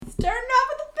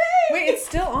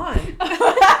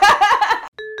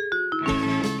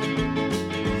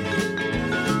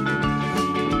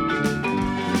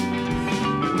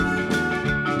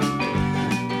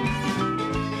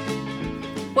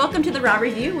Raw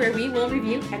Review, where we will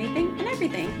review anything and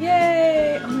everything.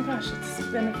 Yay! Oh my gosh, it's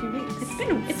been a few weeks.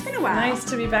 It's been a while. Nice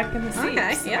to be back in the seats.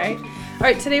 Okay, yeah. Right? All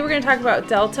right, today we're going to talk about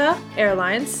Delta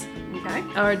Airlines. Okay.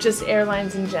 Or just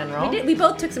airlines in general. We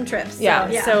both took some trips.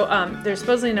 So they're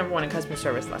supposedly number one in customer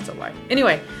service. That's a lie.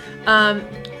 Anyway,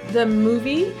 the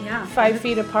movie, 5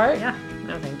 Feet Apart. Yeah.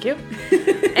 No, thank you.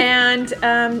 And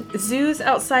zoos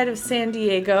outside of San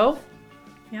Diego.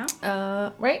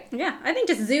 Yeah. Right? Yeah. I think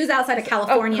just zoos outside of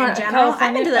California in general.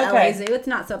 I've been to the LA Zoo. It's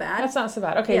not so bad. That's not so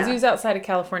bad. Okay, zoos outside of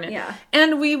California. Yeah.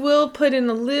 And we will put in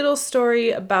a little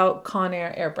story about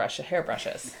Conair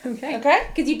hairbrushes. Okay. Okay?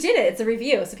 Because you did it. It's a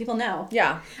review, so people know.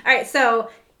 Yeah. All right, so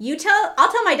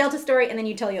I'll tell my Delta story, and then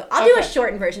you tell you. I'll do a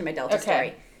shortened version of my Delta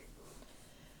story.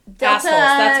 Delta Assholes.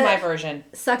 That's my version.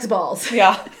 Sucks balls.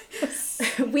 Yeah.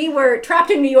 We were trapped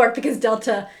in New York because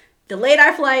Delta delayed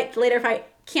our flight,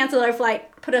 canceled our flight,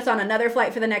 put us on another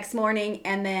flight for the next morning,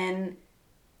 and then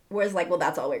was like, well,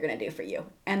 that's all we're going to do for you.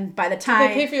 And by the time...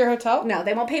 Did they pay for your hotel? No,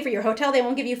 they won't pay for your hotel. They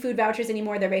won't give you food vouchers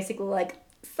anymore. They're basically like,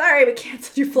 sorry, we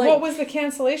canceled your flight. What was the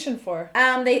cancellation for?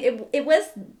 It was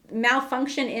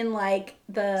malfunction in like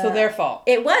the... So their fault.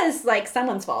 It was like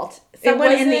someone's fault.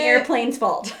 Someone in the airplane's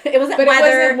fault. It wasn't weather. But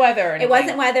it wasn't weather or anything. It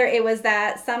wasn't weather. It was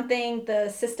that the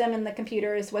system in the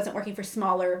computers wasn't working for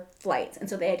smaller flights. And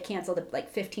so they had canceled like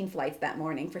 15 flights that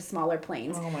morning for smaller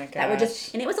planes. Oh my gosh. That were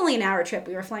and it was only an hour trip.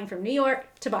 We were flying from New York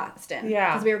to Boston.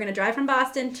 Yeah. Because we were going to drive from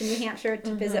Boston to New Hampshire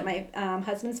to visit my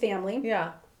husband's family.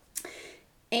 Yeah.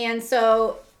 And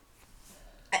so...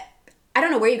 I don't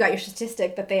know where you got your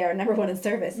statistic that they are number one in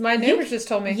service. My neighbor just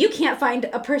told me. You can't find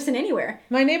a person anywhere.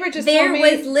 My neighbor just told me.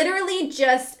 There was literally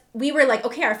we were like,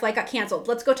 okay, our flight got canceled.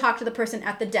 Let's go talk to the person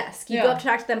at the desk. You go up to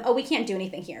talk to them. Oh, we can't do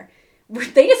anything here.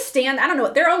 They just stand. I don't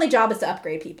know. Their only job is to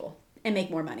upgrade people and make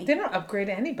more money. They don't upgrade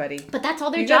anybody. But that's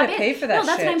all their job is. You gotta pay for that No,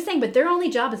 that's what I'm saying. But their only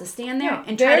job is to stand there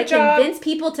and their try to convince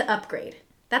people to upgrade.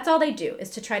 That's all they do, is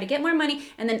to try to get more money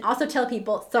and then also tell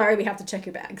people, sorry, we have to check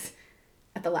your bags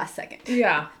at the last second.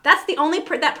 Yeah. That's the only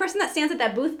that person that stands at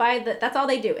that booth that's all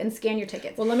they do, and scan your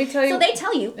tickets. Well, let me tell you. So they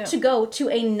tell you to go to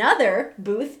another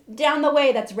booth down the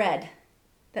way that's red,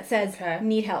 that says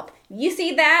need help. You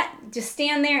see that, just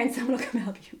stand there and someone will come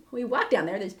help you. We walk down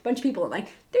there, there's a bunch of people and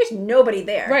there's nobody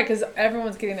there. Right, because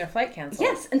everyone's getting their flight canceled.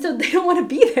 Yes, and so they don't want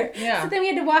to be there. Yeah. So then we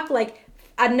had to walk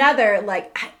another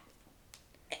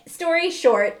story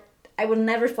short, I will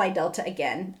never fly Delta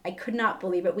again. I could not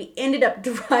believe it. We ended up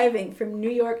driving from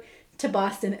New York to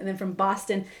Boston and then from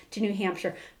Boston to New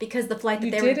Hampshire because the flight that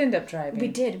You did end up driving. We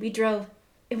did. We drove.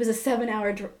 It was a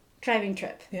 7-hour driving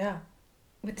trip. Yeah.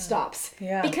 With stops.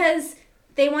 Yeah. Because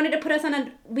they wanted to put us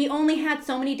on we only had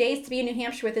so many days to be in New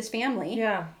Hampshire with his family.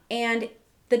 Yeah. And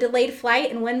the delayed flight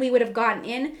and when we would have gotten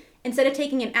in, instead of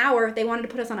taking an hour, they wanted to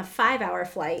put us on a 5-hour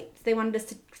flight. So they wanted us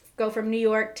to go from New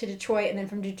York to Detroit and then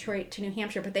from Detroit to New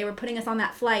Hampshire, but they were putting us on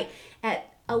that flight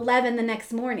at 11 the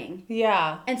next morning.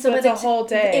 Yeah. And so it's a whole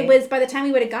day. It was by the time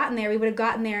we would have gotten there,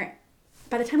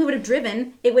 by the time we would have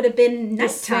driven, it would have been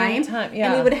nighttime.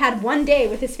 And we would have had one day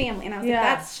with his family. And I was like,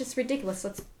 that's just ridiculous.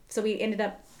 So we ended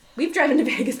up, we've driven to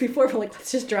Vegas before, but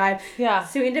let's just drive. Yeah.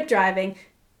 So we ended up driving.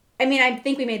 I mean, I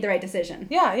think we made the right decision.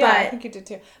 Yeah, but I think you did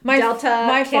too. My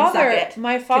father,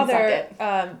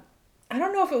 I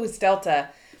don't know if it was Delta,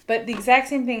 but the exact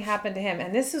same thing happened to him.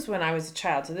 And this is when I was a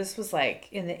child. So this was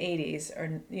in the 80s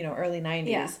or, early 90s.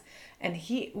 Yeah. And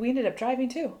we ended up driving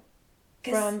too.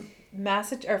 From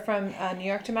New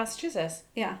York to Massachusetts.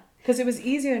 Yeah. Because it was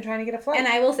easier than trying to get a flight. And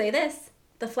I will say this.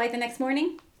 The flight the next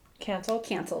morning.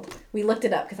 Canceled. We looked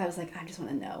it up because I was like, I just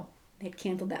want to know. They'd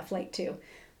canceled that flight too.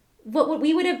 What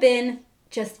we would have been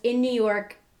just in New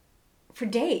York for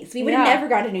days. We would have never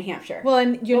gone to New Hampshire. Well,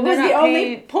 and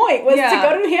only point was to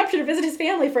go to New Hampshire to visit his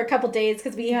family for a couple days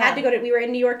because we had to we were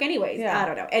in New York anyways. Yeah. I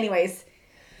don't know. Anyways.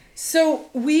 So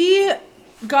we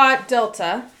got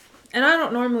Delta, and I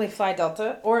don't normally fly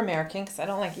Delta or American because I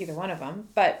don't like either one of them.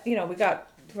 But, we got,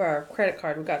 for our credit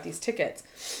card, we got these tickets.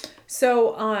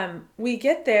 So we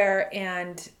get there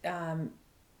and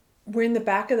we're in the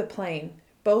back of the plane.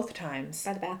 Both times.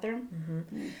 By the bathroom?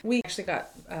 Mm-hmm. We actually got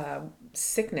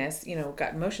sickness,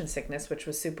 got motion sickness, which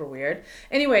was super weird.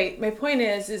 Anyway, my point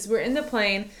is we're in the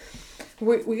plane.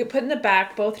 We get put in the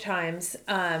back both times.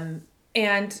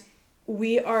 And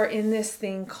we are in this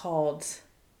thing called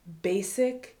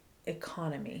basic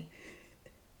economy.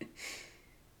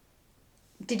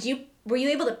 Were you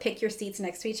able to pick your seats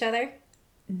next to each other?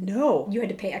 No. You had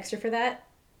to pay extra for that?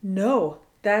 No.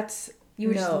 You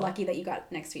were just lucky that you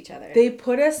got next to each other. They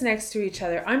put us next to each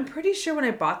other. I'm pretty sure when I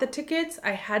bought the tickets,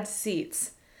 I had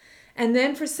seats. And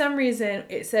then for some reason,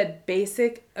 it said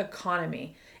basic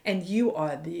economy. and you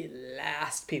are the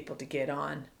last people to get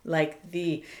on. Like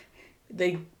the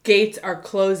gates are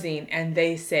closing and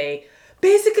they say,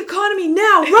 basic economy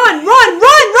now, run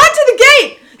to the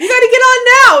gate. You got to get on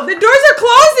now. The doors are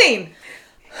closing.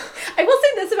 I will say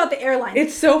this about the airline.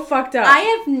 It's so fucked up.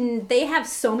 They have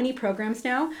so many programs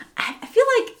now. I feel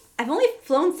like I've only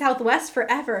flown Southwest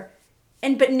forever.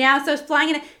 But now, so I was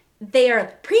flying in they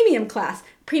are premium class,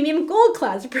 premium gold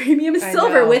class, premium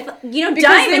silver with,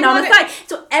 diamond on the side.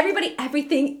 So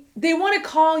everything. They want to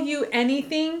call you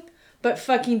anything but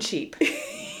fucking cheap.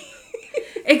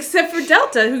 Except for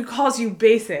Delta, who calls you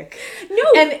basic. No.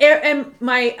 And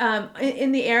my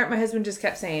in the air, my husband just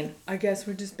kept saying, I guess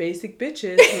we're just basic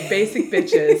bitches. We're basic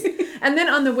bitches. And then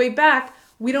on the way back,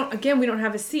 we don't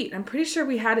have a seat. I'm pretty sure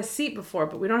we had a seat before,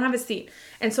 but we don't have a seat.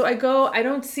 And so I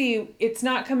don't see, it's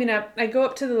not coming up. I go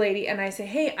up to the lady and I say,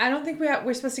 hey, I don't think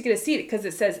we're supposed to get a seat because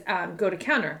it says go to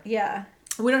counter. Yeah.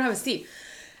 We don't have a seat.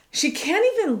 She can't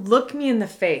even look me in the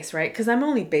face, right? Because I'm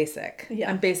only basic. Yeah.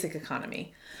 I'm basic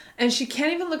economy. And she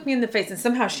can't even look me in the face, and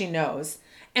somehow she knows.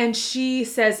 And she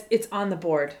says, it's on the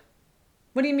board.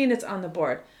 What do you mean it's on the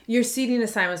board? Your seating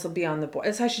assignments will be on the board.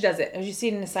 That's how she does it. Your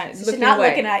seating assignments. So she's not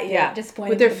looking at you, just pointing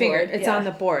with their the finger. board. It's on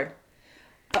the board.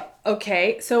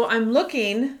 Okay, so I'm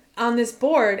looking on this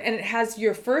board, and it has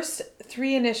your first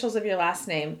 3 initials of your last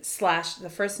name /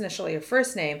 the first initial of your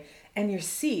first name and your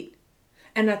seat.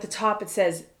 And at the top it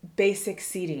says basic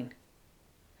seating.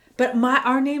 But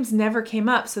our names never came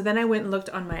up. So then I went and looked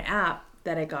on my app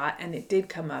that I got, and it did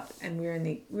come up, and we were in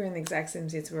the exact same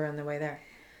seats. We were on the way there.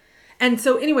 And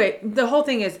so anyway, the whole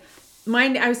thing is,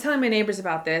 I was telling my neighbors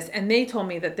about this, and they told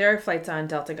me that their flights on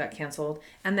Delta got canceled,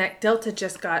 and that Delta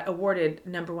just got awarded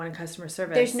 #1 in customer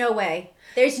service. There's no way.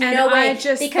 There's no way.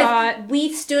 Because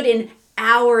we stood in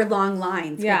hour-long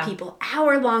lines with people.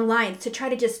 Hour-long lines to try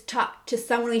to just talk to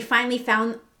someone. We finally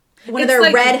found one of their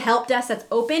red help desks that's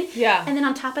open. Yeah. And then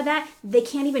on top of that, they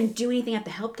can't even do anything at the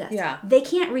help desk. Yeah. They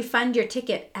can't refund your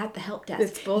ticket at the help desk.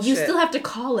 It's bullshit. You still have to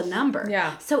call a number.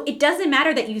 Yeah. So it doesn't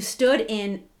matter that you stood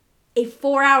in a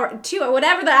 4-hour, 2 or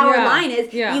whatever the hour line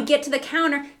is. Yeah. You get to the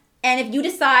counter, and if you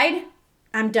decide,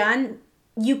 I'm done,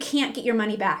 you can't get your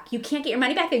money back. You can't get your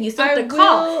money back, then you still have to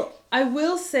call. I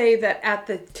will say that at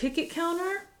the ticket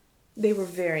counter, they were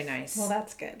very nice. Well,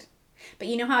 that's good. But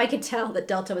you know how I could tell that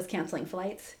Delta was canceling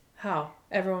flights? How?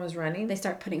 Everyone was running? They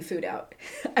start putting food out.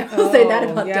 I will say that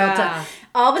about Delta.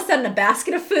 All of a sudden, a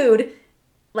basket of food,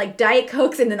 like Diet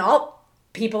Cokes, and then all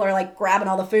people are like grabbing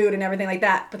all the food and everything like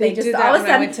that. But they just, all of a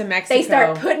sudden, I went to Mexico. They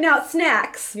start putting out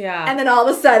snacks. Yeah. And then all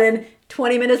of a sudden,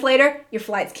 20 minutes later, your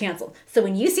flight's canceled. So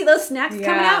when you see those snacks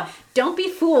coming out, don't be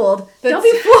fooled. Don't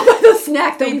be fooled by those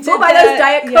snacks. Don't be fooled by those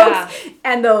Diet Cokes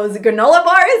and those granola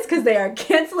bars, because they are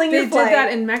canceling your flight. They did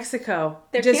that in Mexico.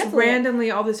 They're just canceling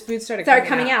randomly, all this food started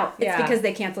coming out. It's because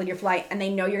they canceled your flight, and they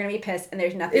know you're going to be pissed, and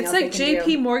there's nothing else they can do. It's like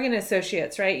JP Morgan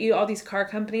Associates, right? All these car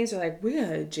companies are like, we got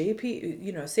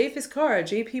JP, safest car,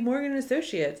 JP Morgan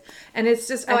Associates. And it's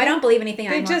just... I don't believe anything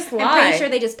anymore. They just lie. I'm pretty sure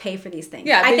they just pay for these things.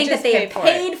 Yeah, I think that they have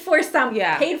paid for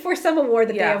some award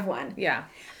that they have won. Yeah.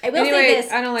 I will say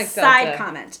this I don't like side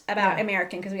comment about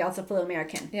American, because we also flew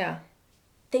American. Yeah.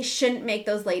 They shouldn't make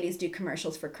those ladies do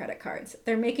commercials for credit cards.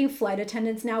 They're making flight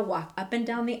attendants now walk up and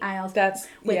down the aisles. That's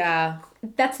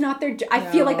not their job. I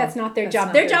feel like that's not their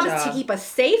job. Their job is to keep us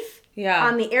safe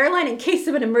on the airline in case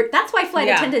of an emergency. That's why flight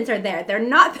attendants are there. They're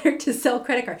not there to sell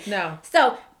credit cards. No.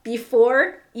 So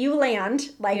before you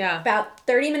land, about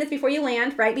 30 minutes before you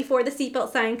land, right before the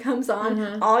seatbelt sign comes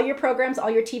on, all your programs,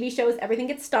 all your TV shows, everything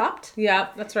gets stopped. Yeah,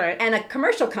 that's right. And a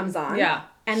commercial comes on. Yeah.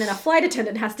 And then a flight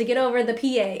attendant has to get over the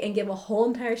PA and give a whole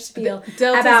entire spiel.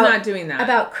 Delta's not doing that.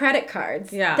 About credit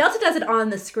cards. Yeah. Delta does it on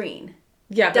the screen.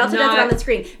 Yeah, Delta does it on the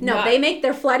screen. No, they make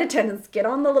their flight attendants get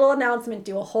on the little announcement,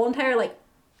 do a whole entire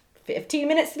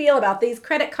 15-minute spiel about these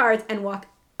credit cards, and walk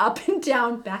up and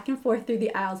down, back and forth through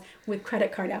the aisles with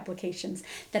credit card applications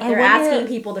that they're asking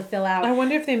people to fill out. I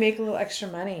wonder if they make a little extra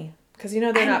money, because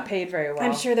they're not paid very well.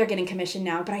 I'm sure they're getting commission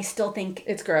now, but I still think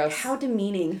it's gross. How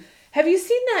demeaning. Have you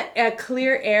seen that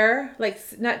Clear Air?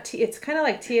 It's kind of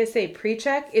like TSA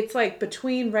pre-check. It's like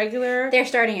between regular. They're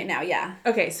starting it now, yeah.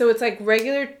 Okay, so it's like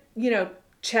regular,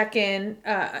 check-in,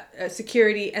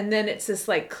 security, and then it's this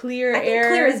Clear Air. I think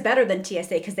Clear is better than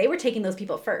TSA because they were taking those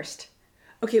people first.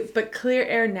 Okay, but Clear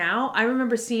Air now, I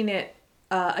remember seeing it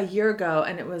a year ago,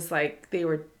 and it was like they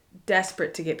were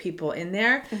desperate to get people in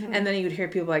there. And then you would hear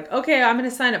people like, okay, I'm going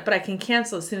to sign up, but I can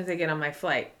cancel as soon as I get on my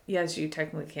flight. Yes, you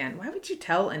technically can. Why would you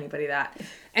tell anybody that?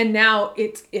 And now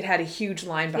it had a huge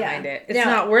line behind it. It's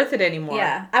not worth it anymore.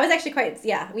 Yeah. I was actually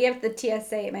we have the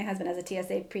TSA. My husband has a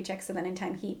TSA pre-check, so then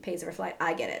anytime he pays for a flight,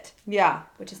 I get it. Yeah.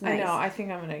 Which is nice. I know. I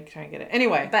think I'm going to try and get it.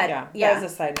 Anyway, but, that was a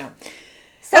side note.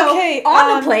 So, okay,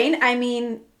 on the plane, I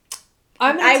mean,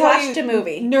 I watched a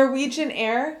movie. Norwegian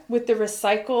Air with the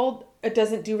recycled, it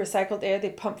doesn't do recycled air. They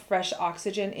pump fresh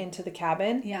oxygen into the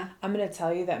cabin. Yeah. I'm going to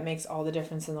tell you that makes all the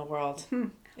difference in the world.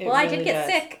 Well, I did get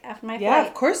sick after my flight. Yeah,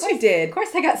 of course you did. Of course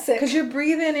I got sick. Because you're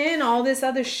breathing in all this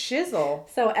other shizzle.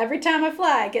 So every time I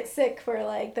fly, I get sick for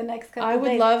like the next couple of days.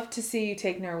 I would love to see you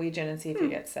take Norwegian and see if you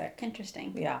get sick.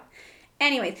 Interesting. Yeah.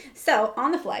 Anyways, so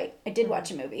on the flight, I did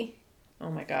watch a movie.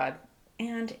 Oh my God.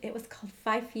 And it was called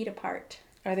 5 Feet Apart.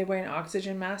 Are they wearing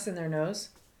oxygen masks in their nose?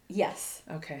 Yes.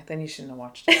 Okay, then you shouldn't have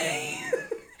watched it.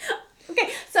 Okay,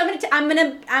 so I'm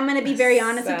gonna be very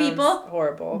honest with people.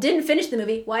 Horrible. Didn't finish the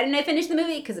movie. Why didn't I finish the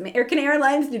movie? Because American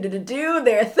Airlines they're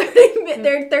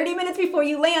 30 minutes before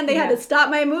you land. They had to stop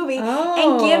my movie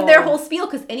and give their whole spiel.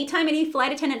 Because anytime any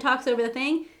flight attendant talks over the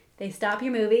thing, they stop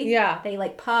your movie. Yeah. They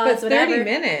like pause. But 30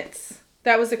 minutes.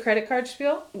 That was the credit card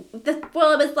spiel?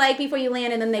 Well, it was like before you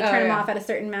land, and then they turn them off at a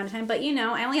certain amount of time. But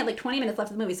I only had like 20 minutes left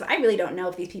of the movie, so I really don't know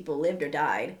if these people lived or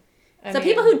died. I mean,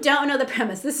 people who don't know the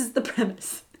premise, this is the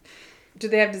premise. Do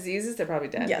they have diseases? They're probably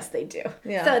dead. Yes, they do.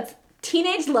 Yeah. So it's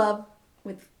teenage love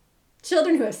with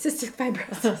children who have cystic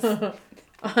fibrosis.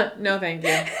 No, thank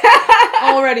you.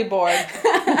 Already bored.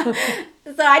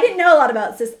 So I didn't know a lot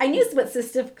about I knew what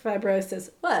cystic fibrosis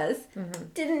was.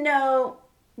 Didn't know,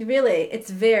 really,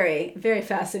 it's very, very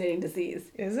fascinating disease.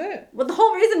 Is it? Well, the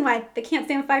whole reason why they can't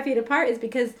stand 5 feet apart is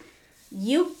because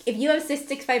if you have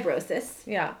cystic fibrosis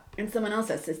and someone else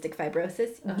has cystic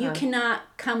fibrosis, you cannot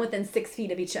come within 6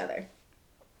 feet of each other.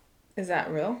 Is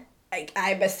that real?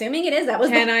 I'm assuming it is. That was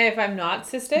Can I if I'm not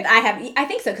cystic? I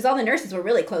think so, because all the nurses were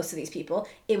really close to these people.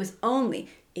 It was only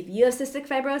if you have cystic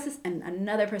fibrosis and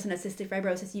another person has cystic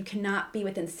fibrosis, you cannot be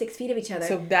within 6 feet of each other.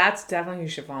 So that's definitely who you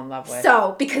should fall in love with.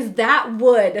 So, because that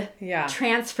would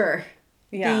transfer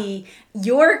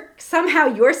somehow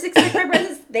your cystic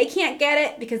fibrosis, they can't get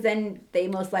it because then they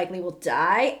most likely will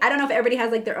die. I don't know if everybody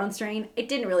has like their own strain. It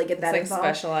didn't really get that involved.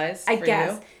 It's specialized I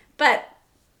guess. You. But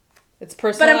it's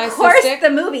personalized. But of course, the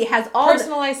movie has all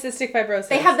personalized cystic fibrosis.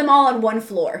 They have them all on one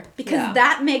floor because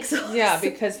that makes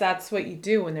because that's what you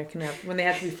do when they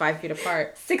have to be 5 feet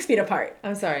apart. 6 feet apart.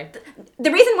 I'm sorry. The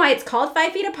reason why it's called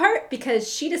 5 feet apart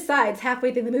because she decides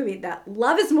halfway through the movie that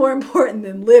love is more important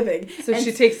than living. So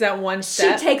she takes that one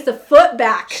step. She takes a foot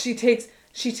back. She takes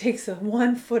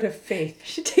 1 foot of faith.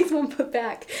 She takes 1 foot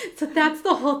back. So that's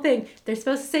the whole thing. They're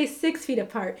supposed to say 6 feet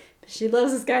apart, but she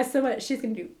loves this guy so much she's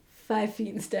gonna do 5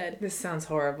 feet instead. This sounds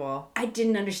horrible. I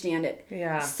didn't understand it.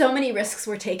 Yeah. So many risks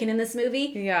were taken in this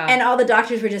movie. Yeah. And all the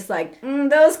doctors were just like,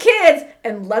 those kids,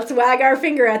 and let's wag our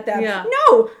finger at them. Yeah.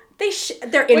 No,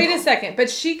 they're in. Wait a second, but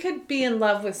she could be in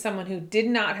love with someone who did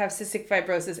not have cystic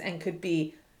fibrosis and could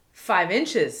be 5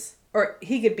 inches, or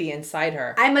he could be inside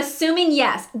her. I'm assuming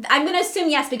yes. I'm going to assume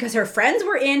yes because her friends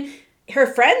are in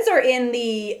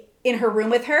her room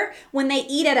with her. When they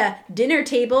eat at a dinner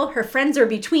table, her friends are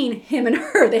between him and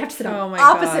her. They have to sit on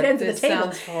opposite ends of the table.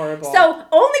 This sounds horrible. So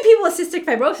only people with cystic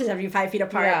fibrosis have to be 5 feet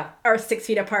apart or 6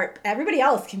 feet apart. Everybody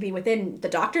else can be within. The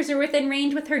doctors are within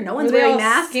range with her. No one's wearing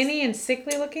masks. Skinny and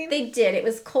sickly looking? They did. It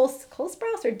was Cole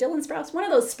Sprouse or Dylan Sprouse. One of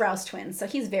those Sprouse twins. So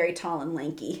he's very tall and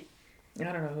lanky. I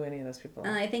don't know who any of those people are.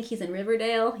 I think he's in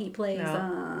Riverdale. He plays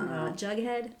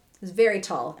Jughead. He's very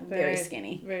tall and very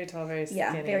skinny. Very tall, very skinny.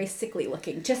 Yeah, very sickly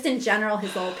looking. Just in general,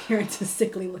 his whole appearance is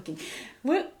sickly looking.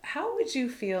 How would you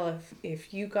feel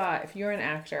if you're an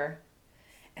actor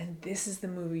and this is the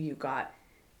movie you got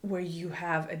where you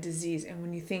have a disease and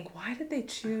when you think, why did they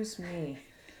choose me?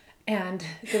 And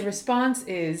the response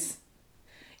is,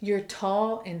 you're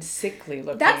tall and sickly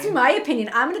looking. That's my opinion.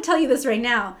 I'm going to tell you this right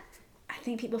now. I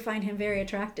think people find him very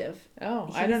attractive. Oh,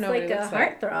 I don't know. He's like a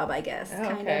heartthrob, I guess. Oh,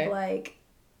 kind of like...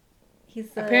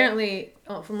 Apparently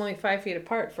from only 5 feet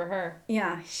apart for her.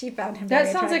 Yeah, she found him very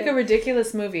That sounds like a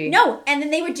ridiculous movie. No, and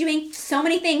then they were doing so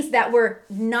many things that were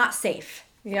not safe.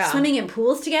 Yeah. Swimming in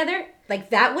pools together, like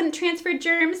that wouldn't transfer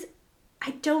germs.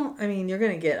 I mean, you're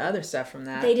going to get other stuff from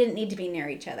that. They didn't need to be near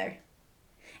each other.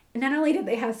 And not only did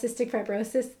they have cystic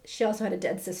fibrosis, she also had a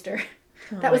dead sister.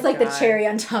 That was like the cherry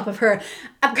on top of her.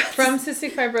 From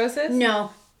cystic fibrosis?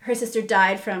 No. Her sister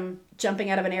died from jumping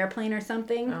out of an airplane or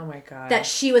something. Oh my God. That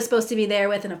she was supposed to be there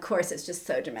with, and of course it's just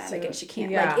so dramatic and she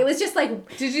can't. Like, it was just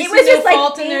like... Did you see No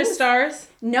Fault in Their Stars?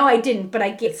 No, I didn't, but I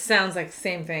It get. sounds like the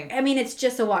same thing. I mean, it's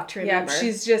just a walk to remember. Yeah,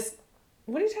 she's just.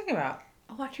 What are you talking about?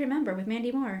 A Walk to Remember with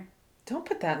Mandy Moore. Don't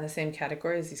put that in the same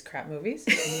category as these crap movies.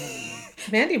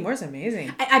 Mandy Moore's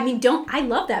amazing. I mean, I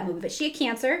love that movie, but she had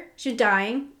cancer. She's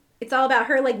dying. It's all about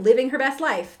her, like, living her best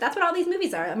life. That's what all these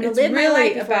movies are. I'm going to live my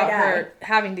life before I die. It's really about her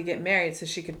having to get married so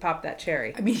she could pop that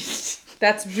cherry. I mean,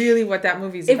 that's really what that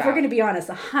movie's if about. we're going to be honest,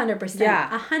 100%.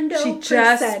 Yeah. 100%. She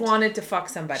just wanted to fuck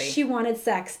somebody. She wanted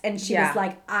sex, and she was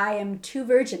like, I am too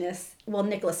virginous. Well,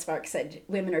 Nicholas Sparks said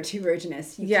women are too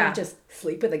virginous. You can't just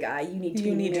sleep with a guy. You need to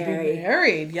be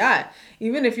married. Yeah.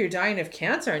 Even if you're dying of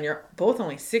cancer and you're both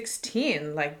only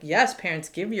 16, like, yes, parents,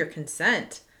 give your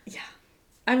consent. Yeah.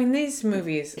 I mean, these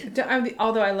movies,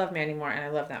 although I love Mandy Moore and I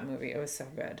love that movie, it was so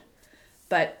good.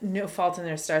 But No Fault in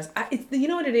Their Stars. You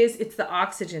know what it is? It's the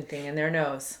oxygen thing in their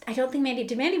nose. I don't think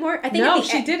Mandy Moore? I think no,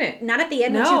 she didn't. Not at the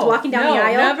end when she was walking down the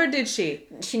aisle. Never did she.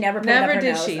 She never put it up her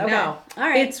nose. She. Okay. No. All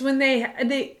right. It's when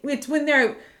it's when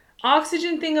their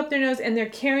oxygen thing up their nose and they're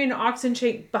carrying an oxygen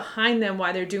tank behind them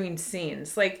while they're doing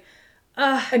scenes. Like,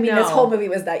 I mean, this whole movie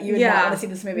was that. You would not want to see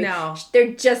this movie. No.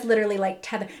 They're just literally like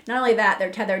tethered. Not only that,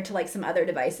 they're tethered to like some other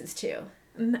devices too.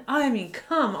 I mean,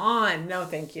 come on. No,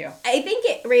 thank you. I think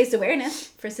it raised awareness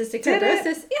for cystic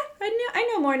fibrosis. Yeah,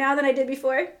 I know more now than I did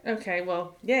before. Okay,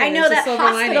 well, yeah. I know that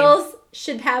hospitals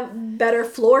should have better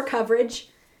floor coverage.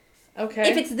 Okay.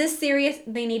 If it's this serious,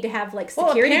 they need to have like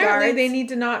security apparently guards. They need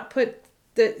to not put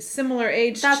the similar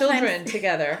age children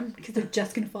together. Because they're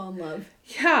just going to fall in love.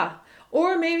 Yeah.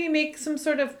 Or maybe make some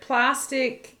sort of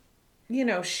plastic,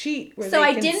 sheet where so they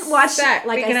I can didn't watch, sex.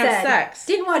 like they I can said, have sex.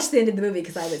 Didn't watch the end of the movie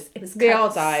because it was they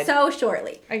all died so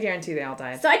shortly. I guarantee they all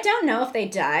died. So I don't know if they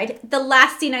died. The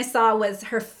last scene I saw was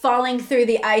her falling through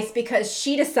the ice because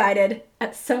she decided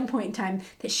at some point in time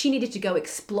that she needed to go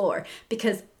explore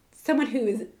because someone who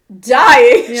is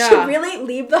dying should really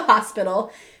leave the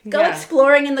hospital, go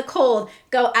exploring in the cold,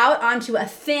 go out onto a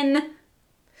thin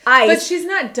ice. But she's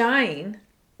not dying.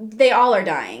 They all are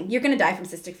dying. You're going to die from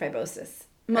cystic fibrosis.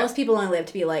 Most people only live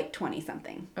to be like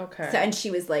 20-something. Okay. So, and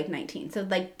she was like 19. So,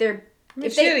 like,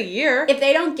 she had a year. If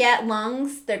they don't get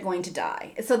lungs, they're going to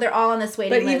die. So, they're all on this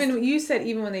waiting list. But you said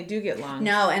even when they do get lungs.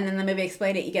 No, and then the movie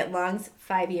explained it. You get lungs,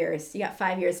 5 years. You got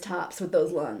 5 years tops with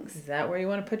those lungs. Is that where you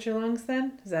want to put your lungs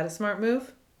then? Is that a smart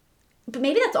move? But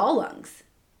maybe that's all lungs.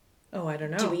 Oh, I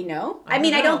don't know. Do we know? I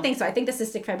mean, I don't think so. I think the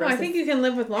cystic fibrosis. No, I think you can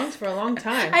live with lungs for a long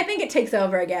time. I think it takes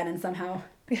over again and somehow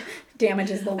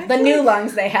damages the new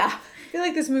lungs they have. I feel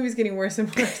like this movie's getting worse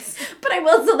and worse. But I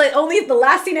will say, the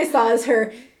last scene I saw is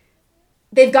her.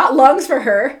 They've got lungs for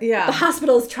her. Yeah. The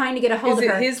hospital is trying to get a hold of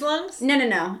her. Is it his lungs? No.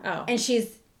 Oh. And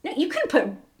no, you couldn't put.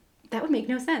 That would make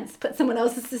no sense. Put someone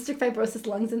else's cystic fibrosis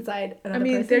lungs inside another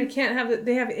person. They can't have.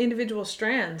 They have individual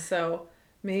strands, so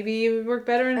maybe it would work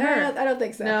better in her. I don't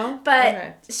think so. No. But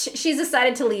okay. She's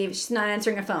decided to leave. She's not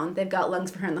answering her phone. They've got lungs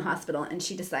for her in the hospital, and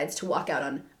she decides to walk out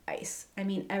on ice. I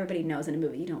mean, everybody knows in a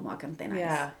movie you don't walk on thin ice.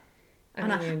 Yeah.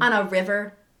 On a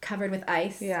river covered with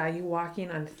ice. Yeah, you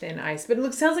walking on thin ice. But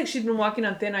it sounds like she'd been walking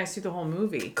on thin ice through the whole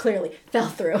movie. Clearly. Fell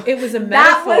through. It was a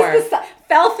metaphor.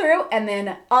 Fell through, and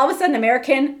then all of a sudden,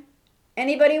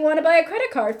 anybody want to buy a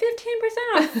credit card? 15%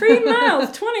 off, free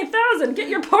miles, 20,000. Get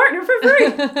your partner for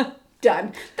free.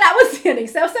 Done. That was the ending.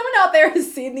 So if someone out there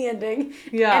has seen the ending,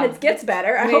 and it gets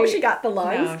better, I hope she got the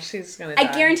lungs. No, she's going to die.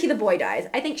 I guarantee the boy dies.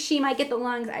 I think she might get the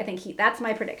lungs. I think that's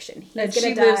my prediction. He's that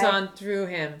she lives on through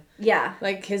him. Yeah.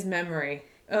 Like his memory.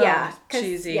 Oh, yeah.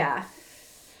 Cheesy. Yeah.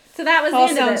 So that was the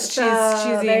end of it.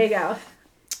 Cheesy. There you go.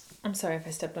 I'm sorry if I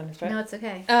stepped on your foot. No, it's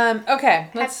okay. Okay,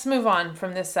 let's move on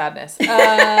from this sadness.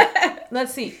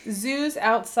 Let's see. Zoos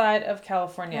outside of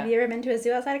California. Have you ever been to a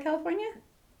zoo outside of California?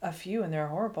 A few, and they're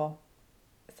horrible.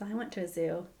 So I went to a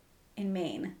zoo in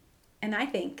Maine. And I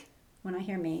think, when I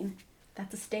hear Maine,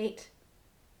 that's a state.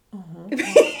 Mm-hmm.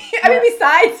 I mean,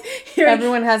 besides hearing...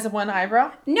 Everyone has one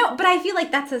eyebrow? No, but I feel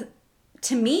like that's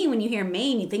to me, when you hear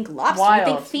Maine, you think lobster. Wild.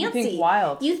 You think fancy. You think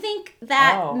wild. You think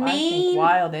that Maine...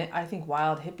 I think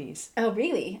wild hippies. Oh,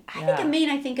 really? I think of Maine,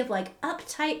 I think of like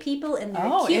uptight people in their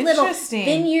Oh, cute little interesting.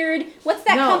 vineyard. What's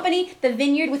that company? The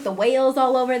vineyard with the whales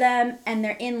all over them, and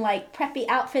they're in like preppy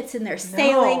outfits and they're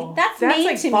sailing. No, That's Maine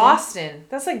like to me. Boston.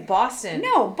 That's like Boston.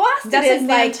 No, Boston That's is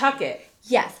like Nantucket.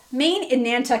 Yes, Maine and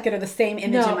Nantucket are the same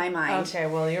image in my mind. Okay,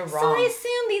 well, you're wrong. So I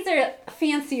assume these are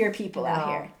fancier people out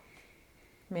here.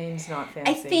 Maine's not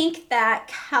fancy. I think that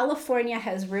California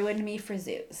has ruined me for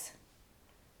zoos.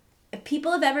 If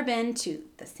people have ever been to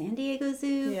the San Diego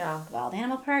Zoo, Wild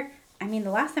Animal Park, I mean, the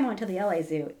last time I went to the LA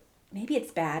Zoo, maybe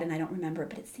it's bad and I don't remember,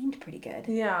 but it seemed pretty good.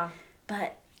 Yeah.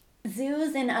 But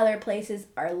zoos in other places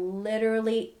are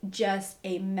literally just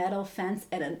a metal fence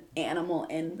and an animal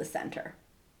in the center.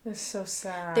 That's so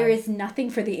sad. There is nothing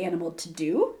for the animal to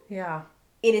do. Yeah.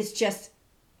 It is just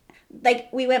like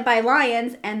we went by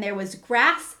lions and there was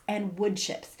grass and wood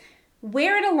chips.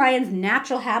 Where in a lion's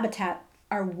natural habitat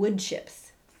are wood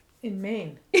chips? In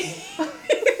Maine.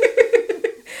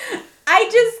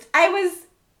 I was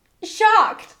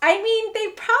shocked. I mean, they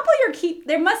probably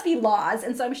there must be laws,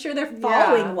 and so I'm sure they're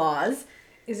following laws.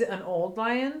 Is it an old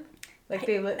lion? Like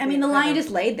the lion just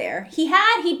laid there. He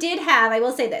did have, I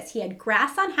will say this, he had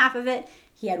grass on half of it,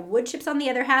 he had wood chips on the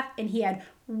other half, and he had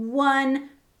one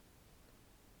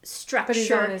structure. But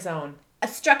he's on his own. A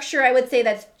structure, I would say,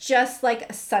 that's just like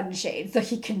a sunshade, so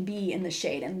he can be in the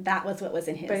shade, and that was what was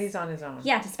in his. But he's on his own.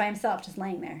 Yeah, just by himself, just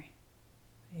laying there.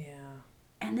 Yeah.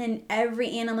 And then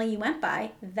every animal you went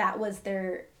by, that was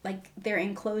their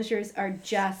enclosures are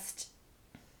just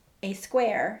a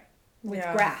square with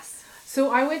grass. So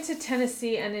I went to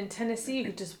Tennessee, and in Tennessee you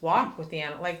could just walk with the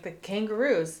animal, like the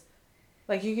kangaroos.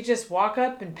 Like you could just walk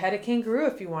up and pet a kangaroo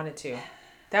if you wanted to.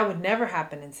 That would never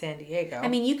happen in San Diego. I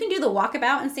mean, you can do the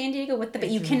walkabout in San Diego but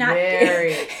you cannot.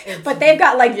 But they've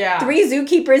got 3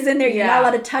 zookeepers in there. You're not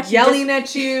allowed to touch. Yelling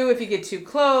at you if you get too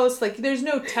close. Like there's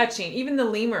no touching. Even the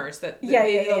lemurs the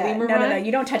lemur run. No,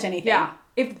 you don't touch anything. Yeah.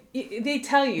 If they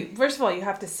tell you, first of all, you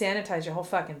have to sanitize your whole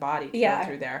fucking body to go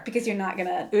through there. Because you're not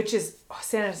gonna. Which is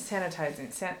sanitation.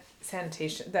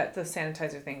 That those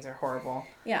sanitizer things are horrible.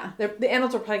 Yeah. The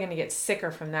animals are probably gonna get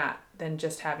sicker from that than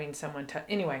just having someone touch.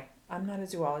 Anyway, I'm not a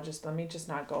zoologist. Let me just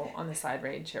not go on the side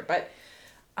rage here. But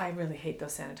I really hate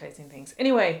those sanitizing things.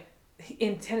 Anyway,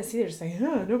 in Tennessee, they're just like,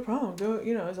 oh, no problem. Go,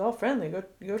 it's all friendly. Go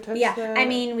touch. Yeah, I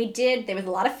mean, there was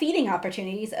a lot of feeding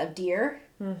opportunities of deer.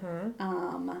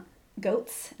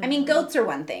 Goats. I mean, goats are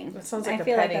one thing. That sounds like I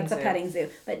feel like that's a petting zoo.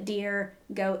 But deer,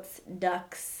 goats,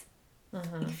 ducks, you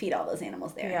can feed all those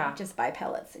animals there. Yeah. Just buy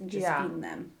pellets and just feed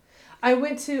them. I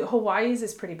went to Hawaii's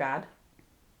is pretty bad.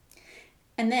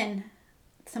 And then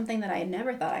something that I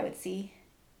never thought I would see,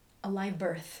 a live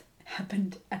birth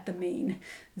happened at the Maine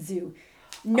Zoo.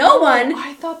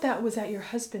 I thought that was at your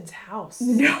husband's house.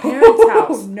 No. Your parents'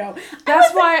 house. No.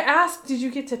 That's why I asked, did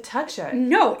you get to touch it?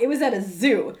 No, it was at a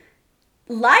zoo.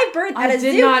 Live birth at a zoo.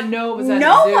 I did not know it was at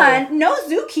a zoo. No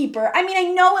zookeeper. I mean,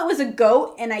 I know it was a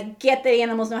goat, and I get that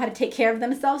animals know how to take care of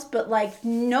themselves, but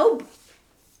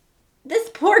this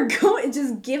poor goat is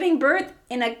just giving birth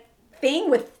in a thing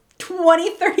with 20,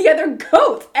 30 other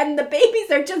goats, and the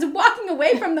babies are just walking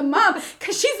away from the mom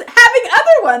because she's having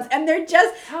other ones, and they're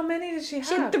just... How many did she have?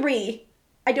 She had 3.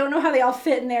 I don't know how they all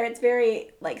fit in there. It's very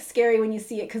scary when you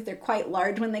see it because they're quite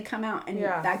large when they come out, and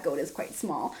that goat is quite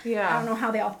small. Yeah. I don't know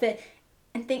how they all fit.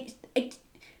 And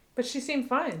but she seemed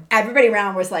fine. Everybody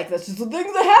around was like, "This is the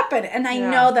things that happen," and I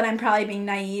know that I'm probably being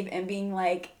naive and being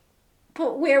like,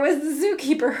 "But where was the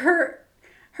zookeeper? Her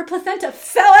placenta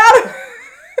fell out of her.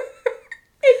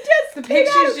 It just the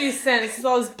pictures you sent. It's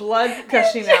all this blood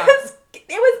gushing out. It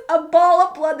was a ball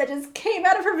of blood that just came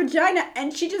out of her vagina,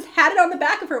 and she just had it on the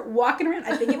back of her walking around.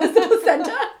 I think it was the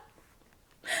placenta.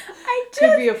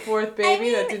 Could be a 4th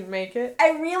baby that didn't make it.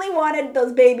 I really wanted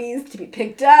those babies to be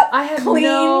picked up, I had cleaned,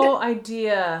 no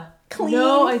idea. Cleaned.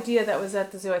 No idea that was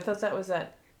at the zoo. I thought that was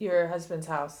at your husband's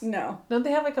house. No. Don't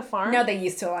they have a farm? No, they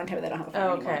used to a long time, but they don't have a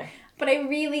farm anymore. Okay. But I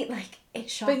really, it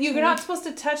shocked me. But you're not supposed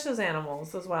to touch those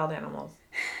animals, those wild animals.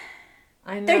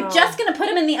 I know. They're just going to put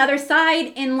them in the other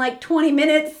side in 20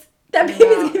 minutes. That baby's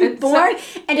going to be born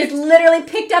and just literally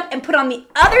picked up and put on the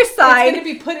other side. It's going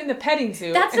to be put in the petting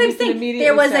zoo. That's what I'm saying.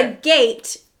 There was a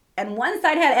gate, and one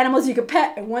side had animals you could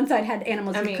pet, and one side had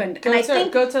animals you couldn't.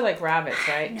 Goats are like rabbits,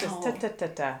 right? Just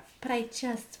ta-ta-ta-ta. But I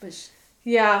just was...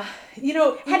 Yeah.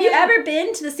 Have you ever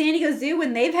been to the San Diego Zoo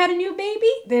when they've had a new baby?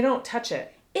 They don't touch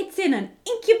it. It's in an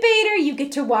incubator. You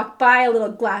get to walk by a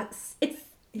little glass. It's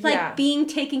like being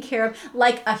taken care of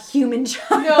like a human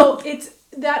child. No,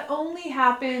 that only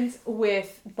happens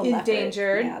with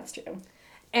endangered. Yeah, that's true.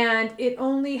 And it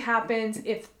only happens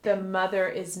if the mother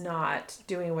is not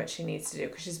doing what she needs to do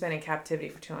because she's been in captivity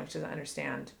for too long. She doesn't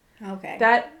understand. Okay.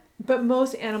 But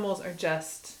most animals are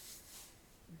just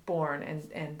born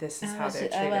and this is how they're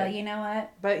treated. Well, you know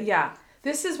what? But yeah,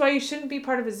 this is why you shouldn't be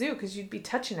part of a zoo because you'd be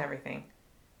touching everything.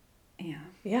 Yeah.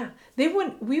 Yeah.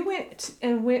 We went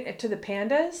to the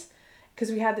pandas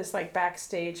because we had this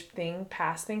backstage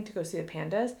pass thing to go see the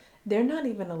pandas. They're not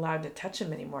even allowed to touch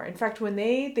them anymore. In fact, when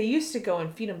they used to go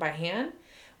and feed them by hand,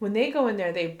 when they go in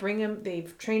there, they've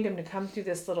trained them to come through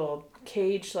this little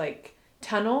cage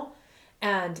tunnel,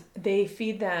 and they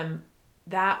feed them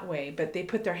that way, but they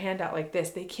put their hand out like this.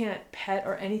 They can't pet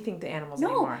or anything to animals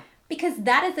anymore. Because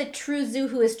that is a true zoo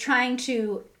who is trying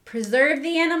to preserve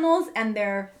the animals and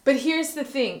their... But here's the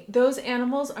thing. Those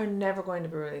animals are never going to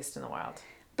be released in the wild.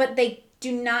 but they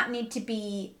do not need to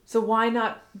be. So why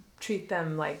not treat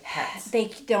them like pets? They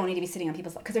don't need to be sitting on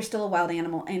people's because they're still a wild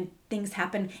animal and things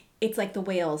happen. It's like the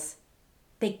whales.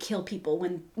 They kill people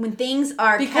when things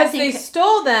are because they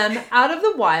stole them out of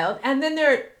the wild and then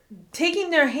they're taking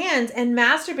their hands and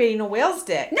masturbating a whale's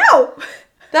dick. No,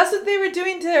 that's what they were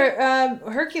doing to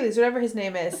Hercules, whatever his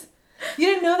name is. You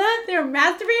didn't know that? They were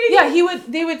masturbating? Yeah,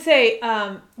 they would say,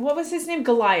 what was his name?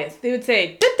 Goliath. They would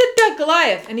say, "Da, da, da,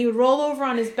 Goliath," and he would roll over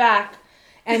on his back,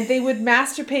 and they would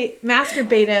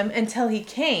masturbate him until he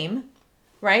came,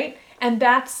 right? And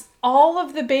that's all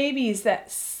of the babies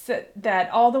that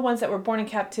all the ones that were born in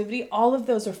captivity, all of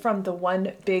those are from the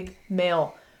one big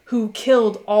male who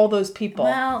killed all those people.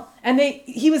 Well, and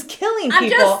he was killing people. I'm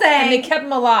just saying, and they kept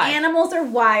him alive. Animals are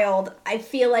wild. I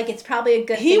feel like it's probably a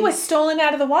good thing. He was stolen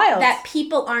out of the wild. That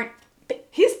people aren't.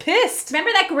 He's pissed.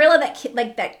 Remember that gorilla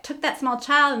that took that small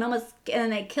child and then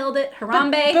they killed it,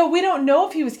 Harambe? But we don't know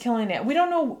if he was killing it. We don't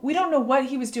know what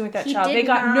he was doing with that child. They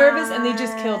got nervous and they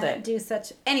just killed it.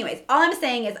 Anyways, all I'm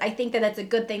saying is I think that that's a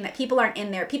good thing that people aren't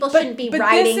in there. People shouldn't be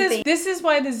riding things. This is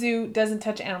why the zoo doesn't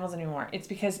touch animals anymore. It's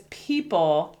because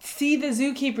people see the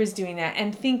zookeepers doing that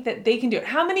and think that they can do it.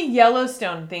 How many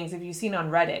Yellowstone things have you seen on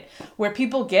Reddit where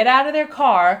people get out of their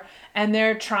car and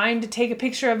they're trying to take a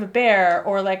picture of a bear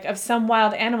or like of some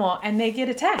wild animal and they get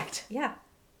attacked? Yeah.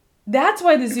 That's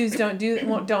why the zoos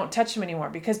don't touch them anymore,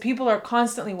 because people are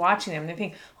constantly watching them. They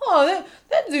think, oh,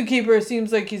 that zookeeper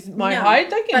seems like he's my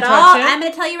height. I can touch him. I'm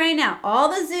going to tell you right now, all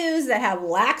the zoos that have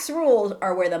lax rules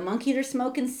are where the monkeys are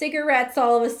smoking cigarettes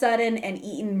all of a sudden and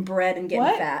eating bread and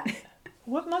getting fat.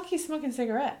 What monkey's smoking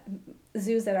cigarette?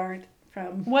 Zoos that aren't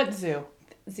from... What zoo?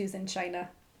 Zoos in China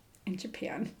and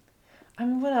Japan. I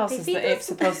mean, what else is the ape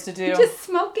supposed to do? Just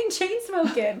chain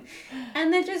smoking.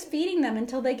 And they're just feeding them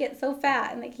until they get so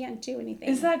fat and they can't do anything.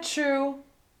 Is that true?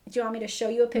 Do you want me to show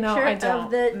you a picture of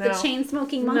the chain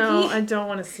smoking monkey? No, I don't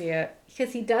want to see it.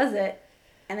 Because he does it,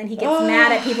 and then he gets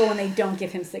mad at people when they don't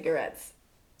give him cigarettes.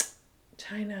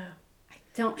 China.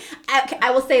 I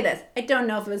will say this. I don't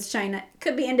know if it was China.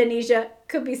 Could be Indonesia.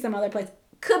 Could be some other place.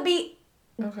 Could be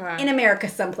in America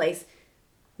someplace.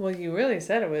 Well, you really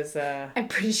said it was... I'm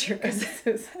pretty sure it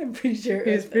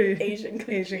was an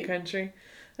Asian country.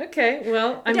 Okay,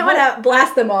 well... I don't want to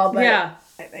blast them all, but yeah.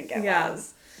 I think it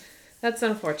was. That's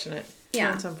unfortunate.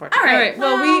 Yeah. That's unfortunate. All right.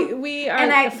 Well, we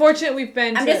are fortunate we've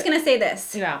been I'm just going to say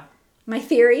this. Yeah. My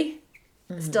theory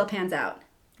still pans out.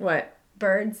 What?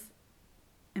 Birds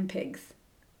and pigs.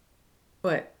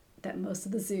 What? That most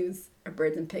of the zoos are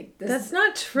birds and pigs. That's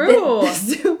not true. This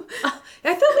zoo...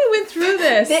 I thought we went through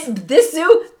this. This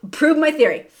zoo proved my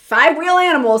theory. 5 real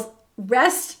animals.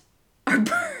 Rest are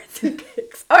birds and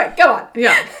pigs. All right, go on.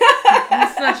 Yeah.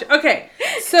 That's not true. Okay.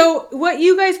 So what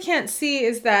you guys can't see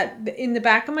is that in the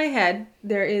back of my head,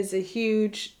 there is a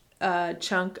huge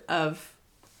chunk of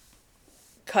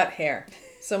cut hair.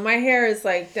 So my hair is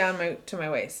like down to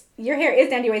my waist. Your hair is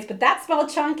down to your waist, but that small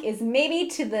chunk is maybe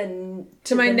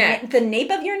to my neck. The nape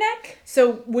of your neck?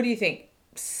 So what do you think?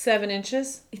 7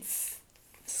 inches? It's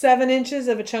 7 inches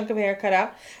of a chunk of hair cut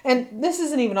out. And this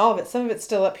isn't even all of it. Some of it's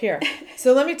still up here.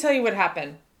 So let me tell you what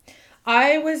happened.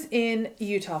 I was in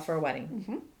Utah for a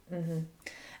wedding.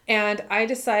 And I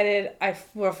decided,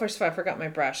 first of all, I forgot my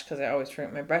brush because I always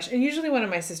forget my brush. And usually one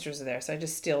of my sisters are there, so I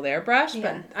just steal their brush.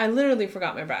 Yeah. But I literally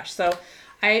forgot my brush. So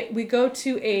we go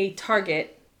to a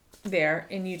Target there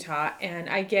in Utah, and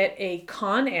I get a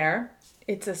Conair.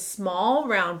 It's a small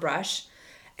round brush,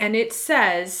 and it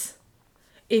says...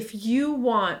 if you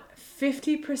want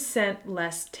 50%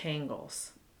 less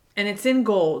tangles, and it's in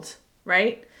gold,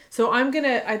 right? So I'm going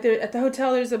to, at the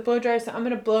hotel, there's a blow dryer, so I'm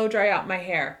going to blow dry out my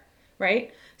hair,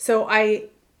 right? So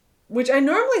which I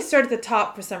normally start at the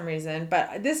top for some reason,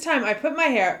 but this time I put my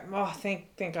hair,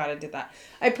 thank God I did that.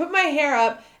 I put my hair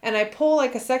up and I pull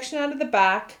like a section out of the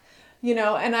back,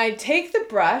 and I take the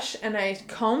brush and I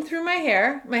comb through my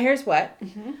hair. My hair's wet.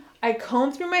 I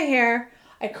comb through my hair.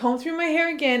 I comb through my hair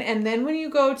again, and then when you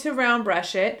go to round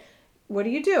brush it, what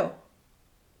do?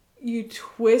 You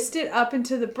twist it up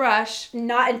into the brush.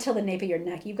 Not until the nape of your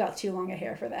neck. You've got too long a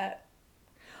hair for that.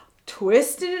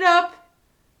 Twisted it up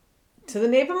to the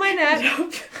nape of my neck.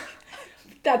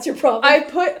 That's your problem.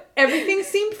 Everything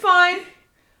seemed fine.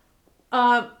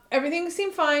 I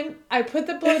put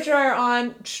the blow dryer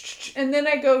on, and then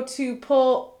I go to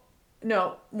pull.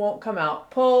 No, won't come out.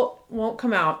 Pull, won't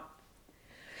come out.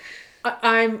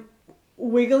 I'm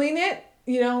wiggling it,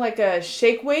 like a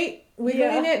shake weight,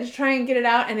 wiggling it to try and get it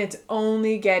out, and it's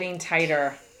only getting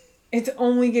tighter. It's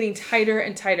only getting tighter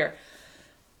and tighter.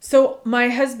 So my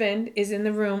husband is in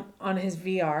the room on his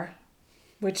VR,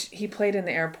 which he played in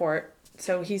the airport.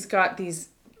 So he's got these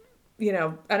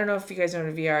I don't know if you guys know what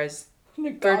a VR is.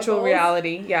 Goggles. Virtual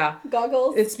reality. Yeah.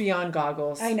 Goggles. It's beyond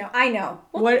goggles. I know.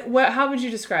 How would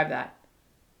you describe that?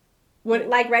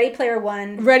 Like Ready Player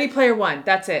One. Ready Player One.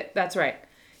 That's it. That's right.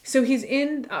 So he's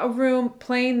in a room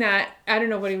playing that. I don't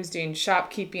know what he was doing,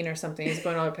 shopkeeping or something. He's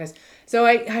going all over the place. So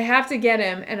I have to get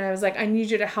him, and I was like, I need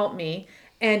you to help me.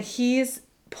 And he's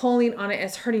pulling on it.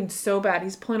 It's hurting so bad.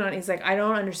 He's pulling on it. He's like, I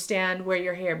don't understand where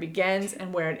your hair begins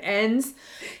and where it ends.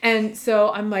 And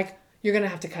so I'm like, you're going to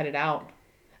have to cut it out.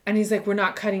 And he's like, we're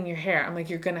not cutting your hair. I'm like,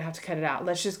 you're going to have to cut it out.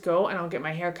 Let's just go and I'll get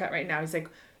my hair cut right now. He's like,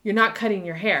 you're not cutting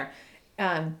your hair.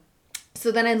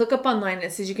 So then I look up online and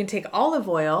it says you can take olive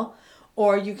oil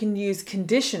or you can use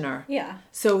conditioner. Yeah.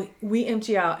 So we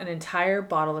empty out an entire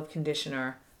bottle of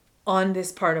conditioner on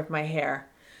this part of my hair.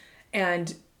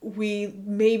 And we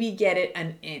maybe get it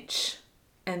an inch.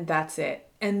 And that's it.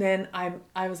 And then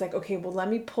I was like, okay, well, let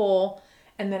me pull.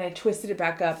 And then I twisted it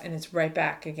back up and it's right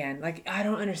back again. Like, I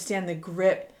don't understand the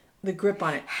grip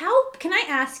on it. How, can I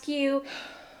ask you,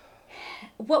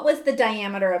 what was the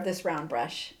diameter of this round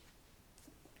brush?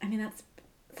 I mean,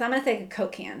 so I'm going to say a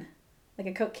Coke can. Like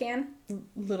a Coke can? A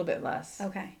little bit less.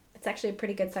 Okay. It's actually a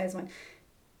pretty good size one.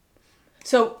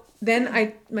 So then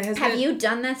my husband. Have you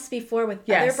done this before with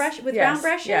yes, round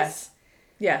brushes?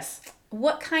 Yes.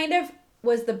 What kind of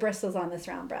was the bristles on this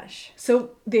round brush?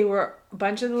 So they were a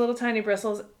bunch of the little tiny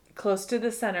bristles close to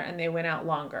the center and they went out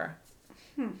longer.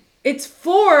 It's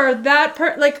for that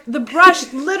like the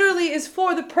brush literally is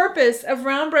for the purpose of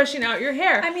round brushing out your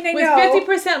hair. I mean, I with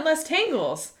know. 50% less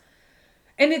tangles.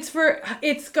 And it's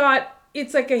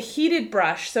like a heated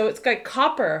brush, so it's got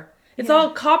copper. It's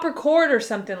all copper cord or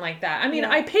something like that. I mean,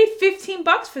 I paid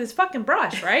 $15 for this fucking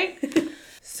brush, right?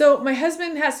 So my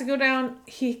husband has to go down,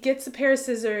 he gets a pair of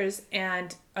scissors,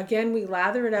 and again, we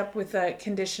lather it up with a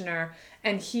conditioner,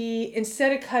 and he,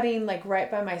 instead of cutting like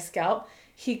right by my scalp,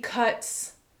 he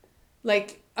cuts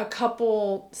like a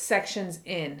couple sections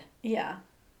in. Yeah.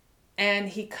 And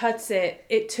he cuts it.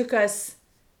 It took us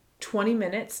 20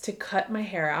 minutes to cut my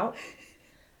hair out.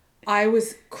 I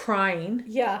was crying.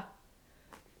 Yeah.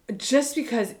 Just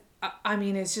because, I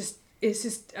mean, it's just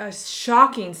a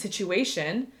shocking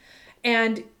situation.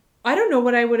 And I don't know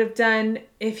what I would have done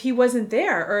if he wasn't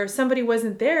there or if somebody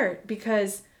wasn't there,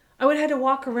 because I would have had to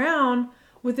walk around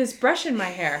with this brush in my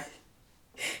hair.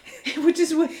 Which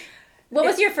is what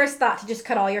was your first thought? To just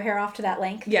cut all your hair off to that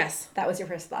length? Yes. That was your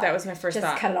first thought? That was my first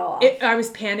thought. Just cut it all off. I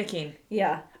was panicking.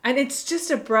 Yeah. And it's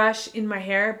just a brush in my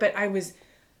hair, but I was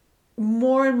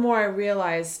more and more I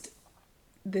realized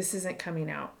this isn't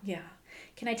coming out. Yeah.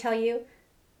 Can I tell you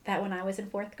that when I was in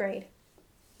 4th grade,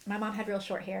 my mom had real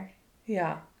short hair.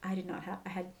 Yeah. I did not have, I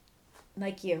had,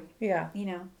 like you. Yeah.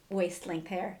 Waist length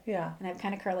hair. Yeah. And I have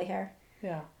kind of curly hair.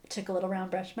 Yeah. I took a little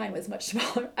round brush. Mine was much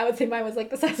smaller. I would say mine was like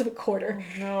the size of a quarter.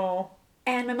 Oh, no.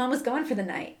 And my mom was gone for the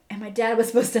night. And my dad was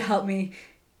supposed to help me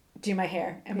do my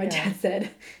hair. And my dad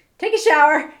said, take a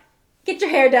shower, get your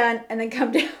hair done, and then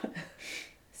come down.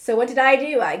 So what did I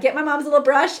do? I get my mom's little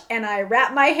brush and I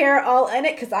wrap my hair all in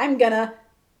it because I'm going to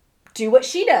do what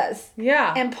she does.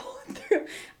 Yeah. And pull it through.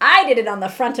 I did it on the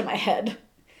front of my head.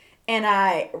 And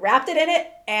I wrapped it in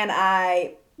it and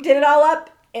I did it all up.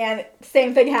 And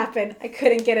same thing happened. I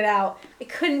couldn't get it out. I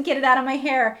couldn't get it out of my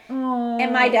hair. Aww.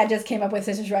 And my dad just came up with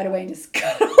scissors right away and just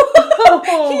cut it off.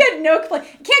 He had no complaint.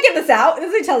 Can't get this out. This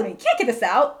is what he tells me. Can't get this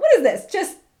out. What is this?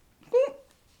 Just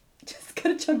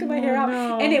cut a chunk of my hair out.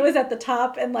 No. And it was at the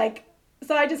top and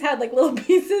so I just had little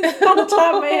pieces on the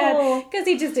top of my head because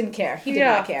he just didn't care. He did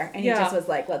not care. And he just was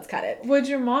like, let's cut it. What'd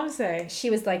your mom say? She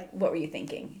was like, what were you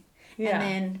thinking? Yeah. And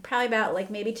then probably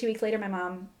about maybe 2 weeks later, my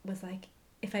mom was like,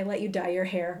 if I let you dye your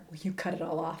hair, will you cut it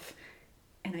all off?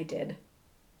 And I did.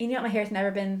 You know what? My hair's never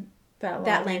been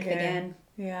that length again.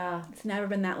 Yeah. It's never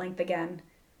been that length again.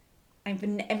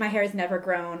 And my hair has never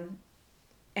grown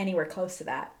anywhere close to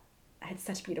that. I had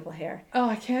such beautiful hair. Oh,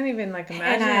 I can't even imagine.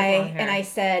 And I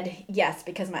said yes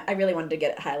because I really wanted to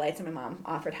get highlights, and my mom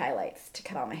offered highlights to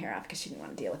cut all my hair off because she didn't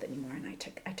want to deal with it anymore, and I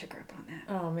took her up on that.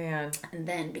 Oh man. And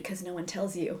then because no one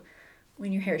tells you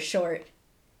when your hair's short,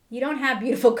 you don't have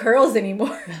beautiful curls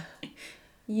anymore.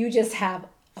 You just have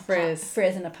a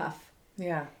frizz and a puff.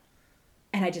 Yeah.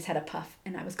 And I just had a puff,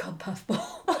 and I was called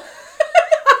Puffball.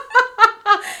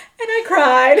 And I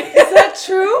cried. Is that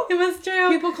true? It was true.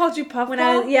 People called you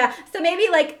Puffball? So maybe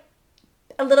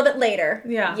a little bit later.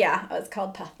 Yeah. Yeah, I was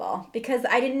called Puffball because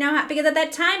I didn't know because at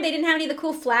that time they didn't have any of the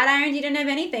cool flat irons. You didn't have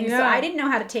anything. Yeah. So I didn't know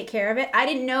how to take care of it. I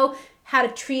didn't know how to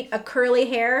treat a curly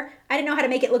hair. I didn't know how to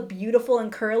make it look beautiful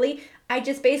and curly. I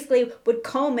just basically would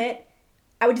comb it.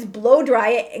 I would just blow dry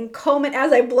it and comb it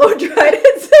as I blow dried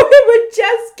it so it would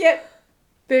just get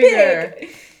bigger.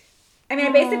 I mean,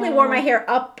 I basically wore my hair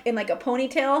up in like a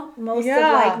ponytail most of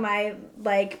like my,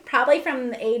 like probably from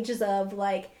the ages of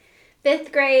like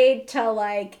 5th grade to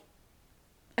like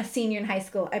a senior in high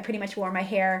school. I pretty much wore my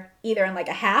hair either in like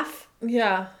a half.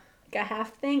 Yeah. Like a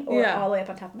half thing or all the way up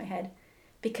on top of my head.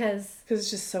 Because it's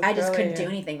just so I just couldn't do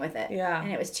anything with it. Yeah.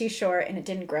 And it was too short and it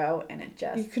didn't grow and it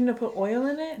just... You couldn't have put oil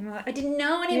in it? I didn't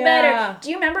know any better.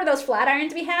 Do you remember those flat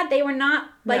irons we had? They were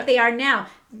not like they are now.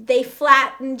 They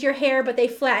flattened your hair, but they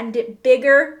flattened it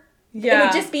bigger. Yeah. It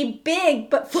would just be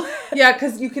big, but flat. Yeah,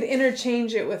 because you could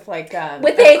interchange it with like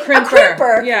with a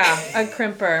crimper. Yeah, a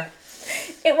crimper.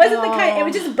 It wasn't the kind. It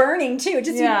was just burning too. It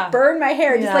just burned my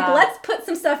hair. Just like let's put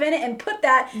some stuff in it and put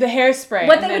that the hairspray.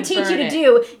 What they would teach you to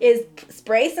do is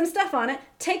spray some stuff on it,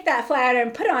 take that flat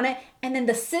iron, put it on it, and then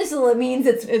the sizzle. It means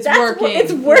it's working.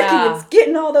 It's working. Yeah. It's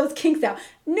getting all those kinks out.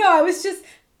 No, I was just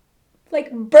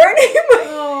like burning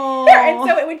my hair, and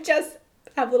so it would just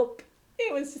have little.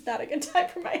 It was just not a good time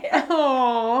for my hair.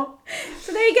 Oh.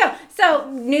 So there you go. So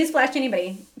newsflash to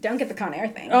anybody: don't get the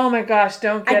Conair thing. Oh my gosh,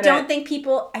 don't get it. I don't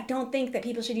think that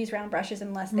people should use round brushes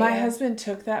unless they. My husband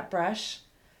took that brush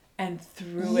and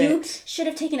threw it. You should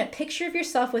have taken a picture of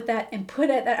yourself with that and put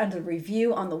that as a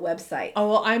review on the website. Oh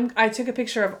well, I took a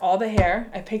picture of all the hair.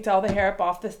 I picked all the hair up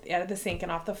out of the sink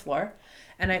and off the floor,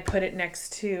 and I put it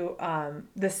next to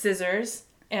the scissors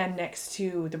and next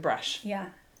to the brush. Yeah.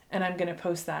 And I'm going to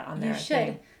post that on there. You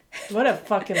should. What a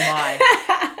fucking lie.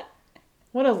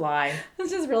 What a lie.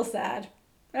 This is real sad.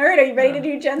 All right, are you ready to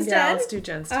do Jen's 10? Yeah, let's do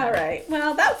Jen's 10. All right.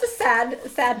 Well, that was a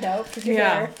sad note because your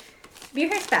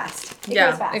hair's fast. It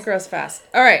grows fast. It grows fast.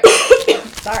 All right.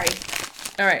 Sorry.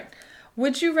 All right.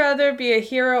 Would you rather be a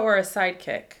hero or a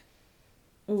sidekick?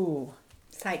 Ooh.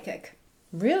 Sidekick.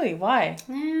 Really? Why?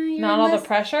 Not all the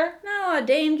pressure? Not all the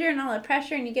danger, not all the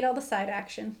pressure, and you get all the side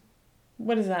action.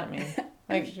 What does that mean?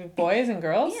 Like boys and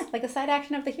girls? Yeah, like a side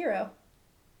action of the hero.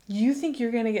 You think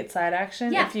you're going to get side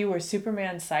action if you were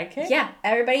Superman's sidekick? Yeah,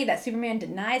 everybody that Superman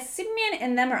denies. Superman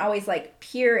and them are always like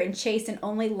pure and chaste and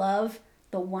only love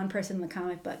the one person in the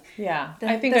comic book. Yeah,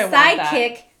 I want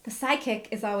that. The sidekick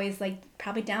is always like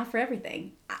probably down for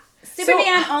everything.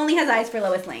 Superman only has eyes for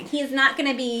Lois Lane. He is not going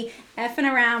to be effing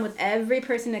around with every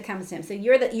person that comes to him. So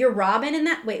you're Robin in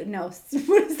that? Wait, no.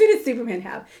 What did Superman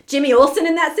have? Jimmy Olsen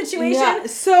in that situation? Yeah.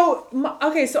 So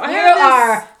I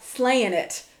are slaying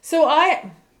it.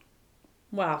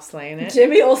 Wow, slaying it.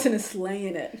 Jimmy Olsen is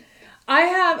slaying it. I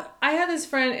have this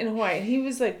friend in Hawaii. And he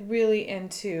was like really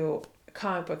into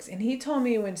comic books, and he told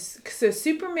me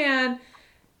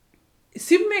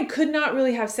Superman could not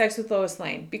really have sex with Lois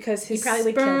Lane because his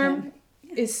sperm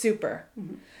is super.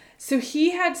 Mm-hmm. So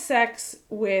he had sex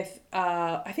with,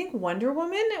 I think, Wonder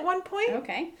Woman at one point.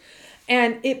 Okay.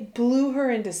 And it blew her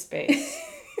into space.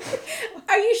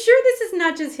 Are you sure this is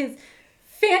not just his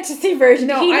fantasy version?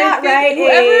 No, I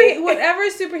think whatever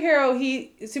superhero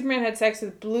Superman had sex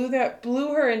with blew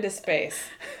her into space.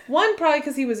 One, probably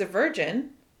because he was a virgin,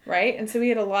 right? And so he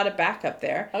had a lot of backup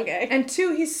there. Okay. And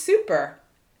two, he's super.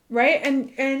 Right?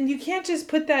 And you can't just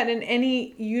put that in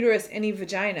any uterus, any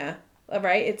vagina,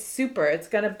 right? It's super. It's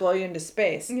going to blow you into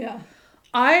space. Yeah.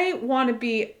 I want to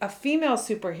be a female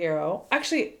superhero.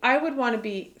 Actually, I would want to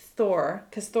be Thor,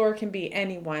 because Thor can be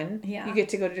anyone. Yeah. You get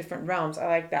to go to different realms. I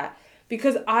like that.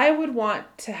 Because I would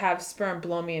want to have sperm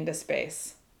blow me into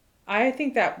space. I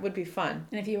think that would be fun.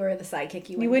 And if you were the sidekick,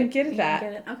 you wouldn't get that.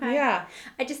 Wouldn't get it. Okay. Yeah.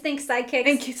 I just think sidekicks...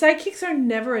 And sidekicks are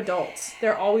never adults.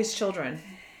 They're always children.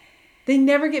 They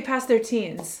never get past their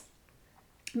teens.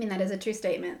 I mean, that is a true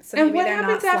statement. So and what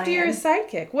happens after you're a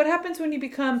sidekick? What happens when you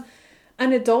become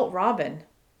an adult Robin?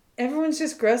 Everyone's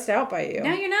just grossed out by you.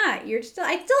 No, you're not.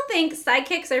 I still think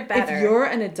sidekicks are better. If you're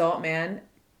an adult man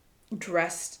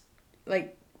dressed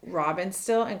like Robin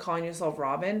still and calling yourself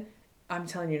Robin, I'm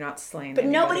telling you, you're not slaying But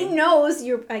anybody. Nobody knows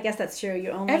I guess that's true.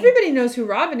 Everybody knows who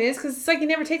Robin is because it's like he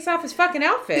never takes off his fucking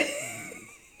outfit.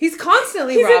 He's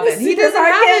constantly Robin. He doesn't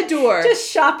have a door. Just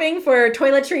shopping for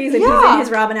toiletries and using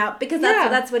his Robin out because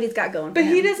that's what he's got going. But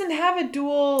he doesn't have a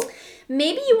dual.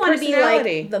 Maybe you want to be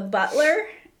like the butler,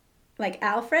 like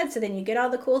Alfred. So then you get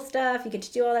all the cool stuff. You get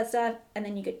to do all that stuff, and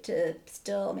then you get to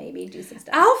still maybe do some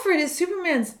stuff. Alfred is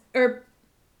Superman's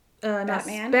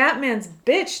Batman's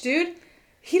bitch, dude.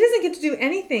 He doesn't get to do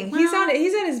anything. Well,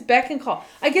 he's on his beck and call.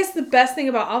 I guess the best thing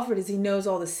about Alfred is he knows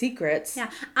all the secrets.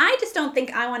 Yeah. I just don't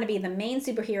think I want to be the main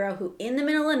superhero who in the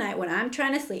middle of the night when I'm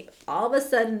trying to sleep, all of a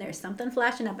sudden there's something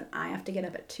flashing up and I have to get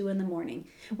up at 2 a.m.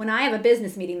 when I have a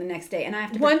business meeting the next day and I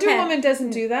have to Wonder Woman doesn't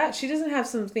do that. She doesn't have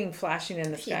something flashing in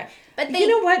the sky. But you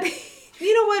know what? They're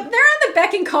on the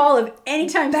beck and call of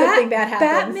anytime something bad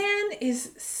happens. Batman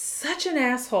is such an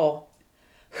asshole.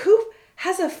 Who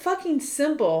has a fucking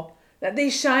symbol That they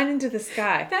shine into the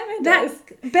sky. Batman that does.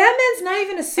 Batman's not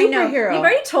even a I know. superhero. You've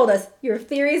already told us your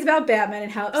theories about Batman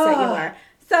and how upset you are.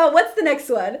 So what's the next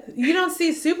one? You don't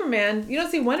see Superman. You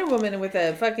don't see Wonder Woman with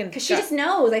a fucking... Because she just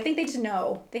knows. I think they just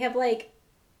know. They have like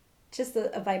just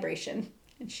a vibration,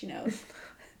 and she knows.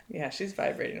 Yeah, she's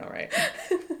vibrating all right.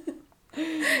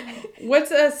 What's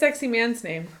a sexy man's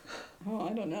name? Oh,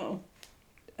 I don't know.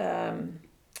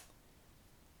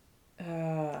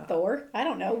 Thor? I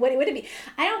don't know. What would it be?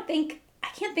 I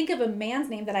can't think of a man's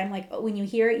name that I'm like, oh, when you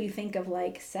hear it, you think of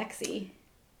like sexy.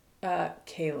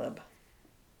 Caleb.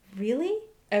 Really?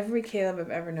 Every Caleb I've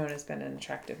ever known has been an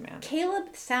attractive man.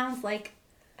 Caleb sounds like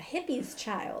a hippie's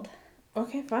child.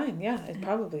 Okay, fine. Yeah, it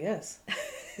probably is.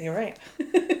 You're right.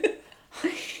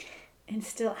 And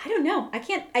still, I don't know.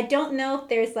 I don't know if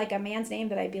there's like a man's name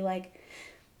that I'd be like,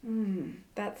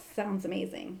 that sounds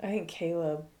amazing. I think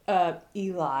Caleb.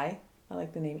 Eli. I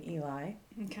like the name Eli.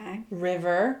 Okay.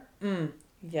 River.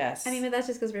 Yes. I mean, but that's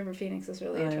just because River Phoenix is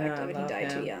really attractive and he died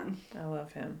too him. young. I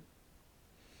love him.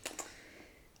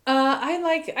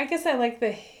 I guess I like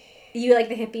the... You like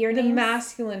the hippier names? The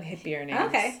masculine hippier names.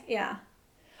 Okay, yeah.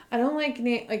 I don't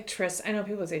like Tristan. I know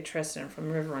people say Tristan from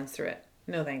River Runs Through It.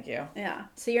 No, thank you. Yeah.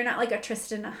 So you're not like a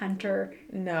Tristan, a Hunter.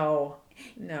 No.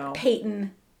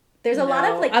 Peyton. There's a lot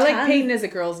of like I tons. like Peyton as a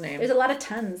girl's name. There's a lot of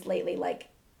tons lately, like...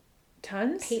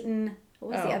 Tons? Peyton.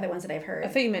 What was the other ones that I've heard? I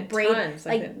thought you meant tons.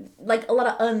 Like a lot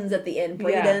of uns at the end.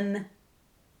 Braden. Yeah.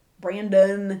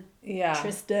 Brandon. Yeah.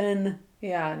 Tristan.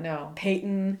 Yeah, no.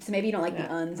 Peyton. So maybe you don't like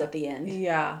the uns at the end.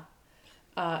 Yeah.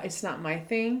 It's not my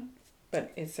thing,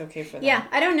 but it's okay for them. Yeah,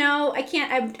 I don't know. I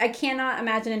cannot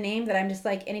imagine a name that I'm just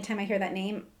like, anytime I hear that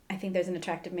name, I think there's an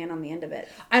attractive man on the end of it.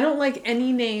 I don't like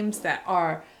any names that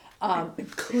are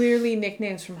clearly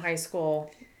nicknames from high school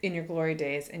in your glory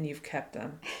days and you've kept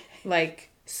them. Like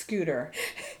Scooter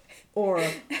or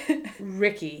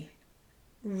Ricky.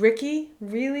 Ricky?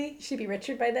 Really? Should be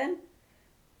Richard by then?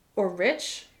 Or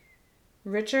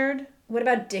Richard? What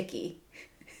about Dickie?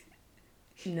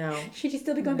 No. Should you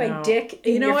still be going by Dick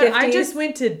in you know your what? 50s? I just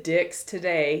went to Dick's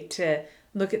today to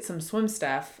look at some swim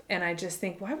stuff, and I just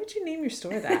think, why would you name your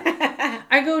store that?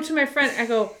 I go to my friend, I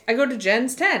go to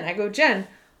Jen's 10. I go, Jen,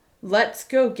 let's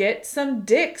go get some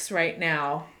Dick's right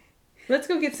now. Let's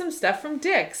go get some stuff from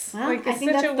Dick's. Well, like, I it's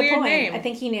think such that's a the weird point. name. I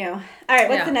think he knew. All right,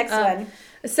 what's the next one?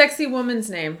 A sexy woman's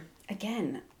name.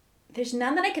 Again, there's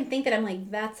none that I can think that I'm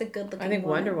like, that's a good looking I think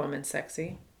woman. Wonder Woman's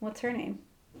sexy. What's her name?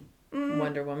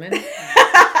 Wonder Woman.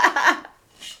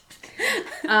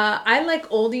 I like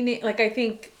oldie name. Like, I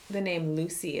think the name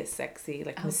Lucy is sexy,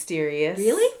 like mysterious.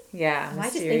 Really? Yeah, I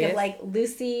just think of like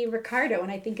Lucy Ricardo when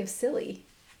I think of silly.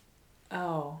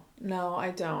 Oh, no,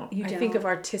 I don't. You I don't? think of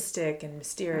artistic and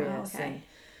mysterious. Oh, okay.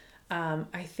 And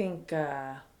I think,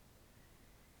 I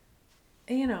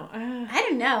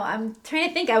don't know. I'm trying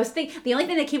to think. I was thinking, the only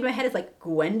thing that came to my head is like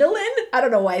Gwendolyn. I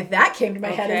don't know why that came to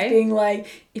my head as being like,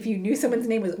 if you knew someone's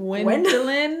name was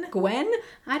Gwendolyn. Gwen?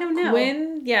 I don't know.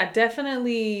 Gwen? Yeah,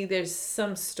 definitely there's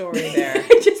some story there.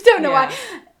 I just don't know why.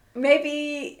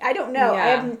 Maybe, I don't know.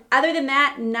 Yeah. Other than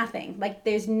that, nothing. Like,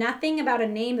 there's nothing about a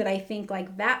name that I think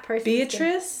like that person.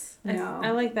 Beatrice? No.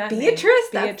 I like that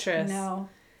Beatrice? name. Beatrice. No.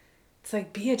 It's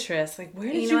like Beatrice. Like,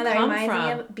 where did you know what that come reminds from?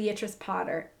 me of? Beatrice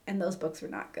Potter. And those books were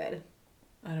not good.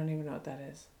 I don't even know what that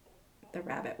is. The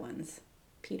rabbit ones.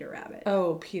 Peter Rabbit.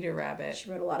 Oh, Peter Rabbit. She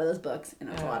wrote a lot of those books, and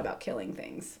it was a lot about killing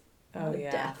things. Oh,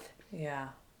 yeah. Death. Yeah.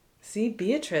 See,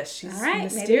 Beatrice. She's all right,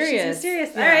 mysterious. Maybe she's mysterious.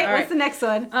 Yeah, all right, what's the next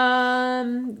one?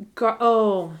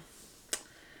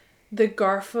 The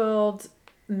Garfield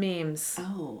memes.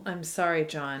 Oh. I'm sorry,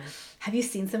 John. Have you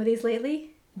seen some of these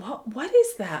lately? What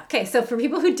is that? Okay, so for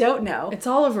people who don't know. It's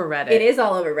all over Reddit. It is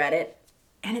all over Reddit.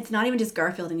 And it's not even just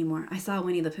Garfield anymore. I saw a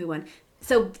Winnie the Pooh one.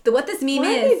 So what this meme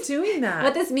Why is... Why are they doing that?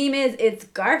 What this meme is, it's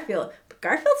Garfield. But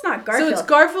Garfield's not Garfield. So it's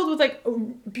Garfield with like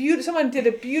someone did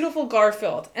a beautiful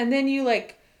Garfield. And then you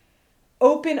like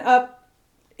open up...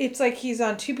 It's like he's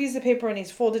on two pieces of paper and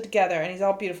he's folded together and he's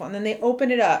all beautiful. And then they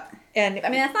open it up and... I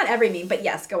mean, that's not every meme, but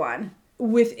yes, go on.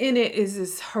 Within it is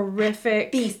this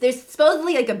horrific... beast. There's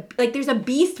supposedly there's a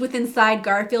beast within inside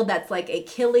Garfield that's like a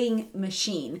killing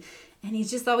machine. And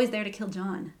he's just always there to kill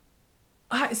John.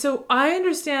 So I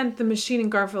understand the machine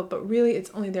in Garfield, but really it's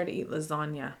only there to eat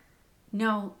lasagna.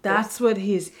 No. That's what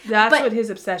his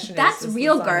obsession is. That's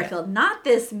real lasagna. Garfield, not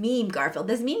this meme Garfield.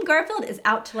 This meme Garfield is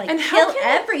out to kill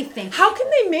everything. How can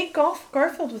they make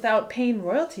Garfield without paying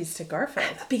royalties to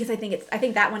Garfield? Because I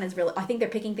think that one is real. I think they're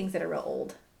picking things that are real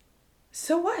old.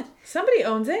 So what? Somebody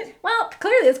owns it. Well,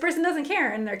 clearly this person doesn't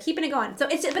care and they're keeping it going. So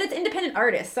it's independent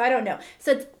artists, so I don't know.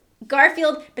 So it's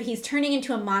Garfield, but he's turning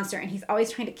into a monster and he's always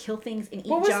trying to kill things and eat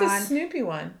John. What was the Snoopy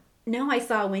one? No, I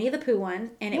saw a Winnie the Pooh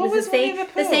one, and it What was was the same Winnie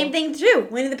the the Pooh? same thing too.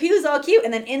 Winnie the Pooh's all cute,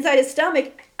 and then inside his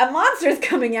stomach, a monster's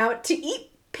coming out to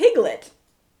eat Piglet.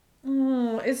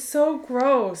 It's so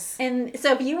gross. And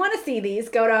so if you want to see these,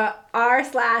 go to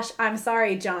r/I'm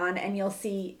sorry, John, and you'll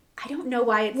see. I don't know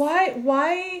why it's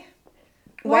Why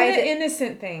Why is the it-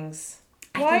 innocent things?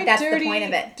 I Why think that's dirty, the point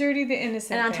of it. dirty the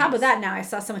innocent And on things? top of that, now I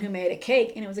saw someone who made a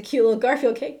cake, and it was a cute little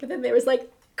Garfield cake, but then there was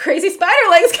like crazy spider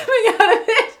legs coming out of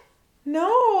it.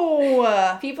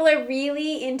 No. People are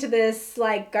really into this,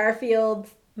 like Garfield.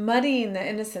 Muddying the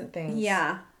innocent things.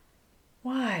 Yeah,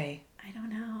 Why? I don't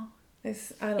know. I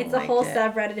don't It's like a whole it.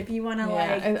 subreddit if you want to Yeah,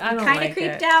 like I don't kind of like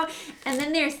creeped it. out. And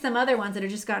then there's some other ones that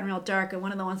have just gotten real dark. And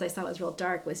one of the ones I saw was real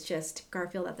dark was just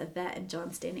Garfield at the vet and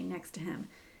John standing next to him,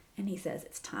 and he says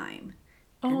it's time.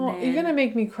 Oh, And you're then- gonna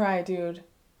make me cry, dude.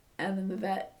 And then the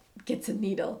vet gets a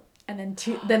needle. And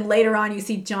then later on, you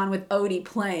see John with Odie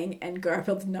playing, and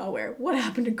Garfield's nowhere. What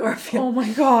happened to Garfield? Oh my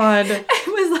god. It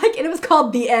was like, and it was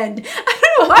called The End. I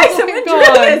don't know why Oh someone my drew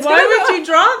god. this. Why would you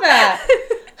draw that?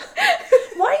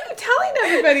 Why are you telling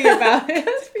everybody about it?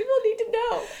 Because people need to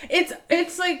know.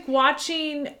 It's like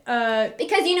watching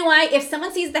Because you know why? If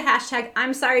someone sees the hashtag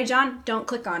 "I'm sorry, John," don't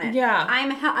click on it. Yeah.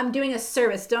 I'm doing a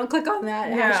service. Don't click on that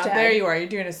yeah, hashtag. there you are. You're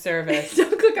doing a service.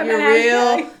 Don't click on You're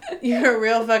that hashtag. you're a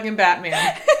real fucking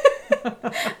Batman.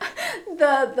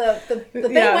 The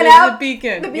thing Yeah, went there's out. the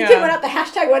beacon. The beacon Yeah. went out. The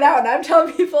hashtag went out, and I'm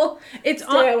telling people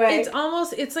stay away. It's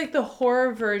almost it's like the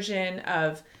horror version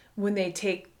of when they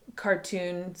take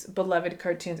cartoons, beloved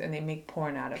cartoons, and they make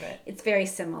porn out of it. It's very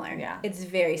similar. Yeah. It's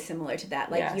very similar to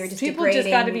that. Like Yes. you're just people degrading. just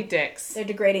got to be dicks. They're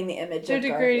degrading the image. They're of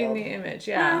degrading Garfield. the image.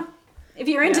 Yeah. Well, if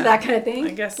you're into Yeah. that kind of thing,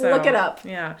 I guess so. look it up.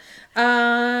 Yeah.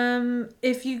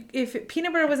 If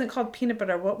peanut butter wasn't called peanut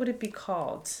butter, what would it be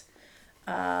called?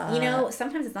 You know,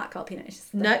 sometimes it's not called peanut. It's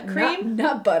just Nut cream?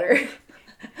 nut butter.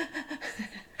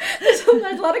 there's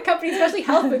a lot of companies, especially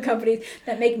health food companies,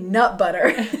 that make nut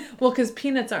butter. Well, because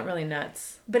peanuts aren't really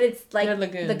nuts. But it's like They're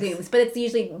legumes. But it's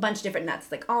usually a bunch of different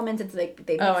nuts, like almonds. It's like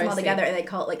they mix Oh, I them all see. together and they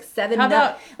call it like How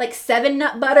about- seven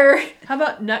nut butter. How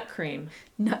about nut cream?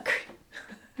 Nut cream.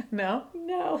 No.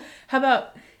 No. How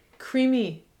about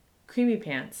creamy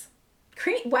pants?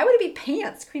 Cream. Why would it be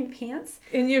pants? Cream pants.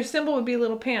 And your symbol would be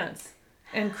little pants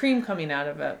and cream coming out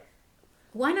of it.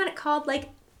 Why not it called like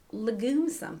legume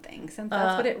something? Since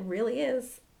that's what it really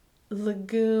is.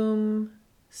 Legume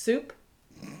soup?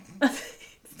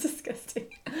 It's disgusting.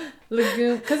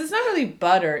 Legume, because it's not really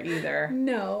butter either.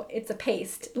 No, it's a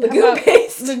paste. How Legume about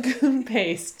paste. Legume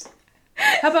paste.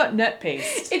 How about nut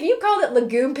paste? If you called it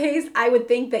legume paste, I would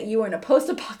think that you are in a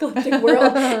post-apocalyptic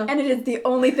world, and it is the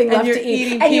only thing left you're to eat.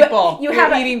 eating And people. You You're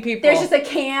have eating people. There's just a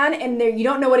can, and there you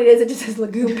don't know what it is. It just says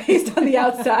legume paste on the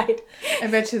outside. I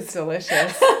bet you it's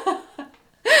delicious.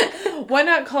 Why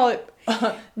not call it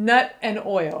nut and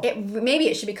oil? Maybe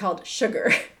it should be called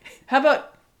sugar. How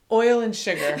about oil and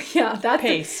sugar? Yeah, that's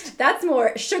Paste. That's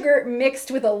more sugar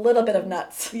mixed with a little bit of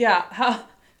nuts. Yeah,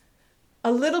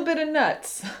 a little bit of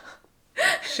nuts.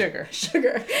 Sugar.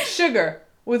 Sugar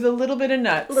with a little bit of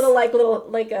nuts. Little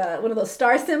one of those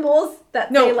star symbols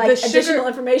that No, say like the sugar- additional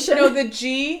information. No, the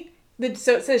G.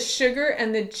 So it says sugar,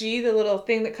 and the G, the little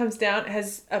thing that comes down,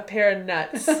 has a pair of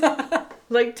nuts,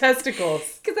 like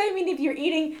testicles. Because I mean, if you're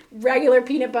eating regular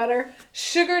peanut butter,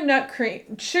 Sugar nut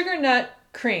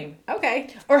cream.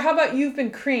 okay, Or how about you've been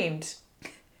creamed?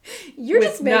 you're With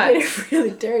just making nuts. it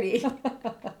really dirty.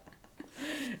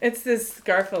 It's this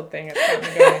Garfield thing. It's got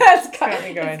me going. got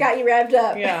me going. It's got you wrapped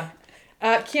up. Yeah.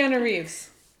 Keanu Reeves.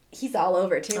 He's all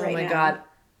over too Oh right my now. God.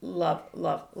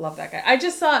 Love that guy. I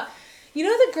just saw, you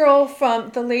know,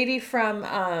 the lady from,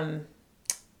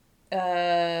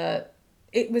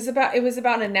 it was about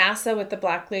a NASA with the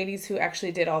black ladies who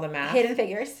actually did all the math.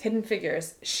 Hidden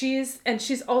Figures. She's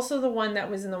also the one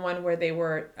that was in the one where they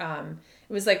were,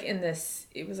 it was like in the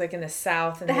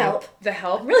South. And The Help. The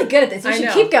Help. I'm really good at this. You I should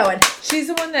know. keep going. She's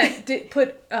the one that did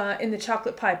put in the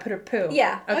chocolate pie, put her poo.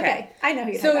 Yeah. Okay. I know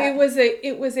who you're So talking about.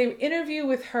 it was a interview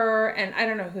with her, and I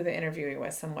don't know who the interviewee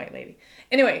was, some white lady.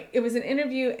 Anyway, it was an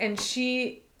interview, and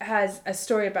she has a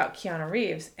story about Keanu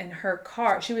Reeves and her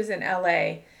car. She was in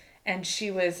LA, and she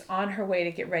was on her way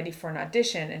to get ready for an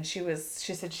audition, and she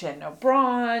said she had no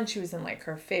bra on. She was in like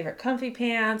her favorite comfy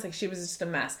pants, like she was just a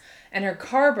mess. And her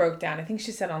car broke down. I think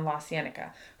she said on La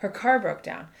Cienega. Her car broke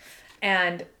down.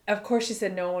 And of course she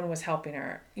said no one was helping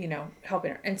her.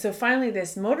 And so finally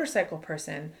this motorcycle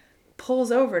person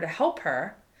pulls over to help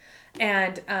her.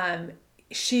 And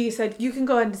she said, you can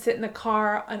go ahead and sit in the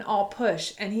car and I'll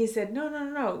push. And he said,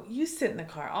 no, you sit in the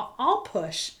car. I'll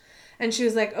push. And she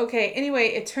was like, okay. Anyway,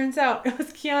 it turns out it was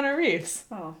Keanu Reeves.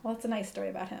 Oh, well, it's a nice story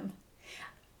about him.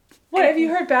 What, have you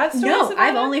heard bad stories No, about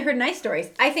I've him? only heard nice stories.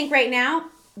 I think right now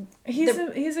He's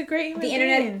a great human the being.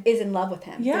 internet is in love with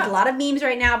him. Yeah. There's a lot of memes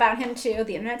right now about him too.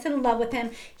 The internet's in love with him.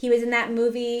 He was in that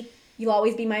movie, You'll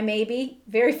Always Be My Maybe.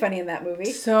 Very funny in that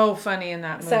movie. So funny in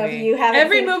that movie. So if you haven't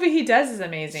Every seen- movie he does is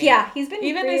amazing. Yeah, he's been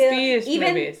even real, his B-ish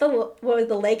even movies. what was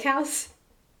the Lake House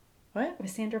What? with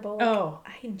Sandra Bullock? Oh.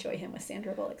 I enjoy him with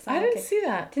Sandra Bullock. I didn't see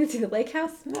that. Didn't see the Lake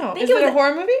House? No. I think Is it it was a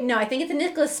horror movie? No, I think it's a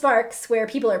Nicholas Sparks where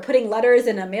people are putting letters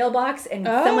in a mailbox and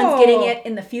Oh. someone's getting it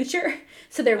in the future.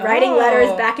 So they're writing Oh. letters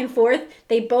back and forth.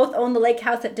 They both own the lake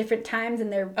house at different times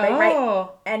and they're right.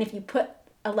 Oh. And if you put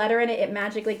a letter in it, it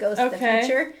magically goes to the Okay.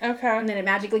 future. Okay. And then it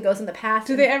magically goes in the past.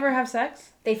 Do they ever have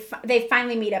sex? They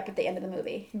finally meet up at the end of the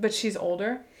movie. But she's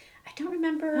older? I don't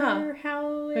remember Huh.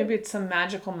 how. Maybe it's some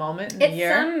magical moment in the It's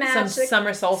year. some magic-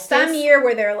 summer solstice. Some year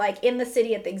where they're like in the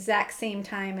city at the exact same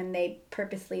time and they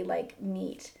purposely like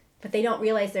meet, but they don't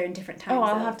realize they're in different time Oh,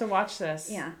 I'll zones. have to watch this.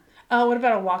 Yeah, Oh, what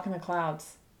about A Walk in the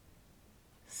Clouds?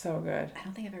 So good. I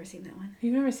don't think I've ever seen that one.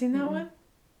 You've never seen that one?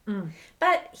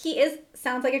 But he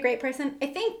sounds like a great person. I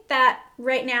think that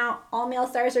right now all male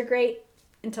stars are great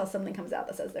until something comes out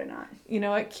that says they're not. You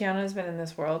know what? Keanu's been in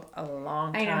this world a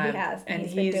long time. I know he has, And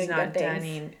he's been he's doing not good things.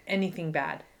 done anything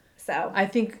bad. So I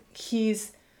think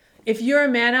if you're a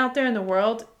man out there in the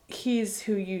world, he's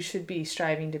who you should be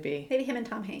striving to be. maybe him and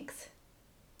Tom Hanks.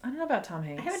 I don't know about Tom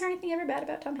Hanks. I haven't heard anything ever bad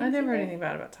about Tom Hanks. I've never heard either. anything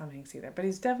bad about Tom Hanks either, but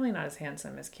he's definitely not as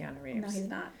handsome as Keanu Reeves. No, he's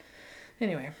not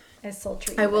Anyway, as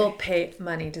sultry. I will either. pay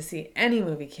money to see any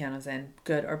movie Keanu's in,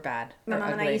 good or bad. My or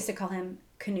mom and I ugly, used to call him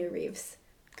Canoe Reeves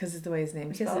because it's the way his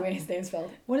name's because of the spelled. way his name's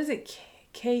spelled. What is it?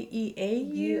 Keau?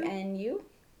 UNU.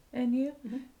 And you?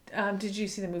 Mm-hmm. Did you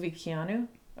see the movie Keanu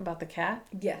about the cat?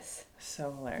 Yes.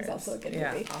 So hilarious. It's also a good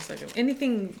yeah, movie. also good.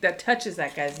 Anything that touches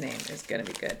that guy's name is gonna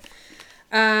be good.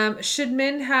 Should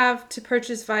men have to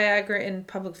purchase Viagra in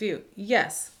public view?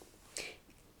 Yes.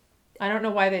 I don't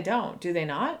know why they don't. Do they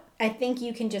not? I think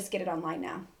you can just get it online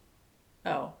now.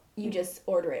 Oh. You just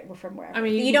order it from wherever. I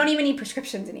mean, you don't even need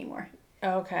prescriptions anymore.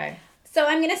 Okay. So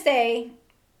I'm gonna say,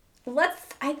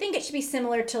 I think it should be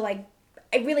similar to like,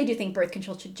 I really do think birth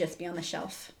control should just be on the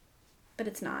shelf, but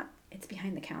it's not. It's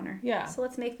behind the counter. Yeah. So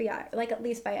let's make at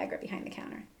least Viagra behind the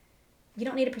counter. You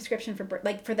don't need a prescription for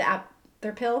for the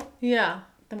their pill, Yeah.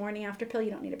 the morning after pill. You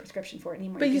don't need a prescription for it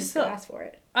anymore. But you you can still- ask for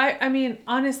it. I mean,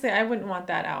 honestly, I wouldn't want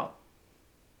that out.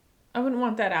 I wouldn't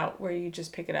want that out where you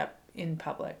just pick it up in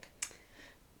public.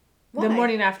 Why? The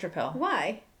morning after pill.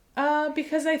 Why?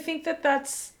 Because I think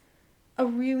that's a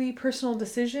really personal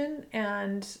decision,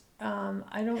 and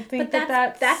I don't think But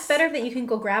that's better that you can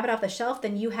go grab it off the shelf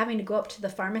than you having to go up to the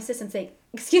pharmacist and say,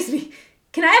 "Excuse me,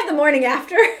 can I have the morning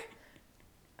after?"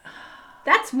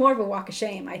 That's more of a walk of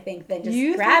shame, I think, than just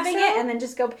You think grabbing so? it and then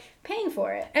just go paying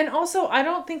for it. And also, I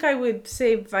don't think I would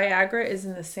say Viagra is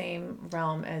in the same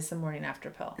realm as the morning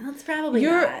after pill. That's probably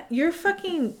You're not. you're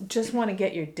fucking just want to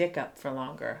get your dick up for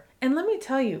longer. And let me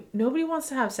tell you, nobody wants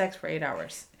to have sex for 8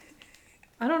 hours.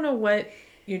 I don't know what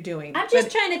you're doing. I'm just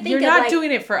but trying to think you're of, not like,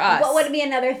 doing it for us. What would be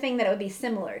another thing that it would be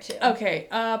similar to? Okay,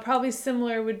 probably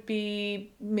similar would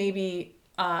be maybe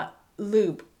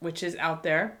lube, which is out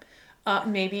there.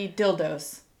 Maybe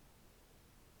dildos.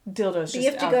 Dildos So just you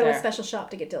have to out go to there. a special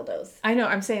shop to get dildos. I know,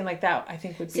 I'm saying like that I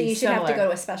think would be So you should similar. have to go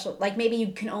to a special, like maybe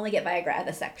you can only get Viagra at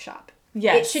the sex shop.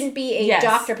 Yes. It shouldn't be a Yes.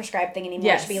 doctor prescribed thing anymore.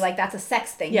 Yes. It should be like, that's a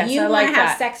sex thing. Yes, you I want like to have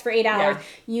that. sex for 8 hours.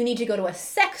 Yeah. You need to go to a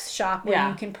sex shop where Yeah.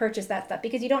 you can purchase that stuff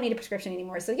because you don't need a prescription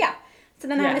anymore. So yeah. So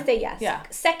then I'm Yeah. going to say yes. Yeah.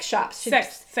 Sex shops should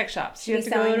sex shops. You be have to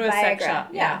go selling to a sex Viagra. shop.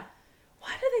 Yeah. Why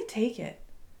do they take it?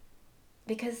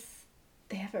 because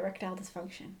they have erectile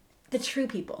dysfunction. The true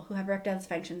people who have erectile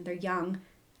dysfunction, they're young,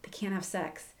 they can't have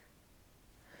sex.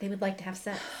 They would like to have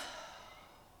sex.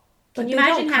 But Can you they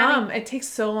imagine don't having? come. It takes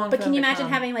so long. But for can them you to imagine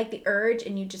come. having like the urge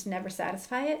and you just never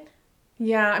satisfy it?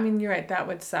 Yeah, I mean you're right. That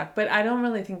would suck. But I don't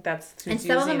really think that's who's And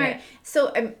some of using them are it. so.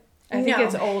 I think no.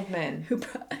 it's old men. But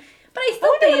I I still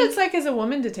wonder what think it's like as a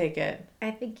woman to take it.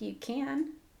 I think you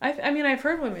can. I mean I've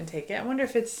heard women take it. I wonder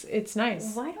if it's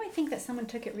nice. Why do I think that someone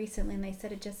took it recently and they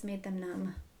said it just made them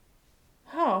numb?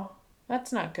 Oh,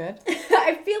 that's not good.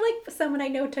 I feel like someone I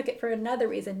know took it for another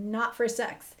reason, not for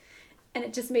sex, and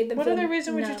it just made them. What feel other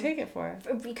reason would you numb. take it for?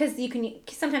 Because you can.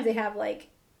 Sometimes they have like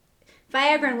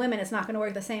Viagra in women. It's not going to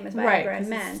work the same as Viagra Right, in 'cause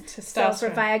men. it's So for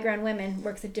testosterone. Viagra in women,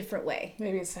 works a different way.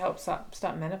 Maybe it's to help stop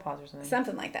menopause or something.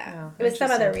 Something like that. Oh, It was some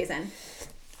other interesting. reason.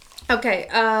 Okay,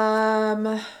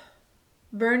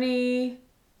 Bernie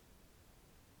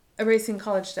erasing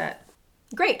college debt.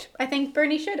 Great. I think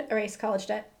Bernie should erase college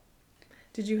debt.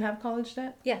 Did you have college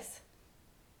debt? Yes.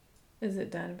 Is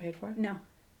it done and paid for? No.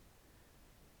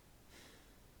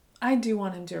 I do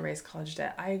want him to erase college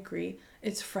debt. I agree.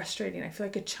 It's frustrating. I feel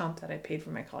like a chump that I paid for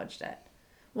my college debt.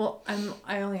 Well,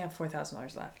 I only have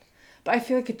 $4,000 left. But I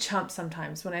feel like a chump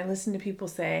sometimes when I listen to people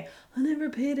say, I never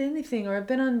paid anything, or I've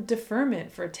been on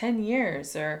deferment for 10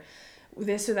 years, or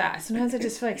this or that. Sometimes I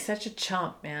just feel like such a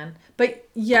chump, man. But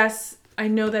yes, I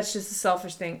know that's just a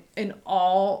selfish thing. In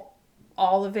all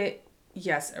of it,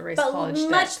 yes, erase college debt.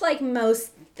 But much like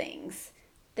most things,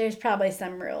 there's probably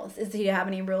some rules. Do you have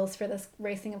any rules for this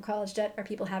erasing of college debt? Are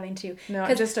people having to?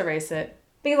 No, just erase it.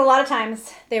 Because a lot of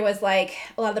times there was like,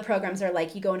 a lot of the programs are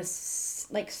like, you go into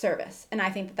like service. And I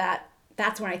think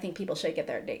that's when I think people should get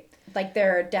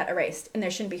their debt erased, and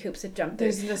there shouldn't be hoops to jump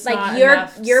through. There's just like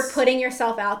not you're putting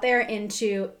yourself out there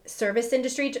into service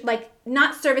industry, like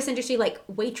not service industry like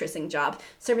waitressing job,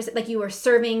 service like you were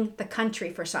serving the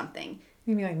country for something.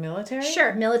 You mean like military?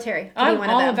 Sure, military. I'm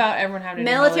all about everyone having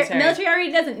to do military. Military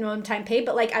already doesn't know time paid,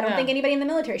 but like I don't think anybody in the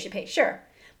military should pay. Sure,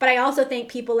 but I also think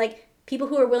people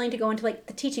who are willing to go into like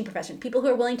the teaching profession, people who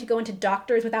are willing to go into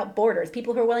Doctors Without Borders,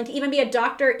 people who are willing to even be a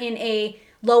doctor in a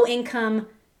low income.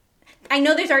 I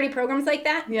know there's already programs like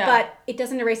that, but it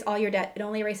doesn't erase all your debt. It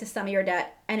only erases some of your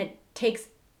debt, and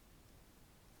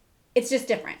it's just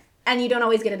different. And you don't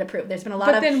always get it approved. There's been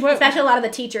especially a lot of the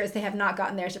teachers, they have not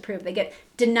gotten theirs approved. They get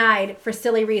denied for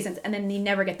silly reasons, and then they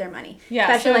never get their money.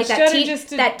 Yeah, especially so like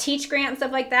that teach grant and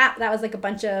stuff like that. That was like a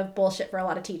bunch of bullshit for a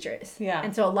lot of teachers. Yeah.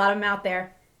 And so a lot of them out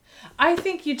there. I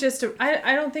think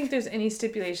I don't think there's any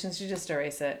stipulations. You just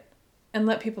erase it and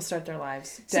let people start their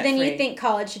lives debt-free. So then you think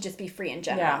college should just be free in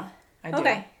general? Yeah, I do.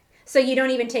 Okay. So you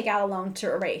don't even take out a loan to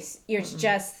erase. You're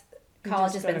just,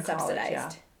 college has been subsidized.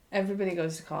 Yeah. Everybody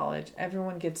goes to college.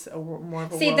 Everyone gets more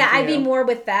of a See, that I'd be more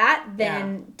with that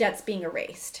than debts being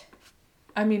erased.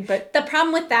 I mean, but the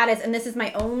problem with that is, and this is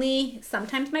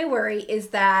sometimes my worry, is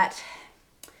that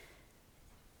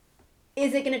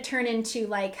is it going to turn into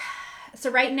like, so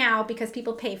right now, because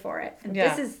people pay for it, and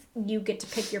this is, you get to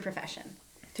pick your profession.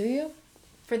 Do you?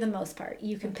 For the most part.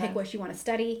 You can pick what you want to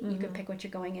study. Mm-hmm. You can pick what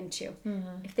you're going into.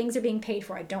 Mm-hmm. If things are being paid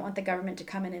for, I don't want the government to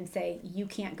come in and say, you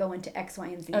can't go into X, Y,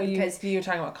 and Z. Because you're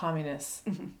talking about communists.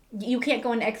 Mm-hmm. You can't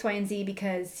go into X, Y, and Z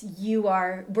because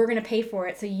we're going to pay for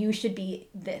it, so you should be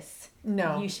this.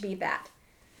 No. You should be that.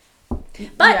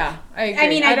 But, yeah, I agree. I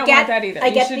mean, I don't want that either.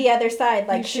 I get the other side.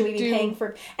 Like, should we be paying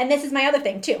for... And this is my other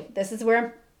thing, too. This is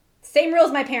where... Same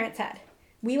rules my parents had.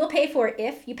 We will pay for it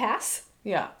if you pass.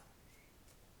 Yeah.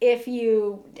 If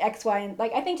you X, Y, and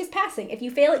like I think just passing. If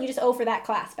you fail it, you just owe for that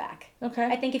class back. Okay.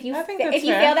 I think if you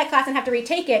fail that class and have to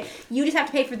retake it, you just have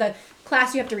to pay for the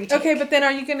class you have to retake. Okay, but then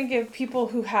are you going to give people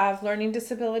who have learning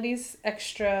disabilities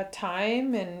extra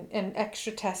time and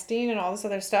extra testing and all this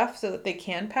other stuff so that they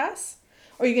can pass?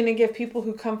 Or are you going to give people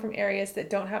who come from areas that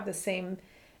don't have the same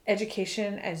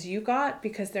education as you got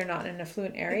because they're not in an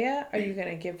affluent area? Are you going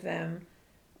to give them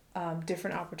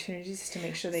different opportunities to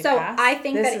make sure they pass? I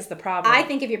think this is the problem. I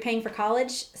think if you're paying for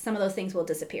college, some of those things will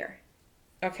disappear.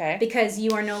 Okay. Because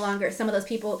you are no longer some of those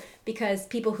people. Because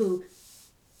people who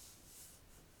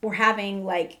were having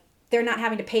they're not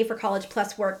having to pay for college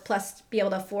plus work plus be able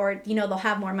to afford. They'll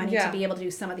have more money to be able to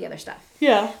do some of the other stuff.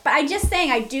 Yeah. But I'm just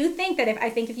saying, I do think that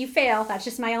if you fail, that's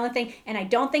just my only thing, and I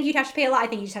don't think you'd have to pay a lot. I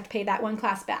think you just have to pay that one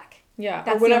class back. Yeah.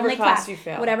 That's or whatever the only class you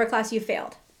failed. Whatever class you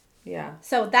failed. Yeah.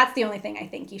 So that's the only thing I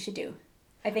think you should do.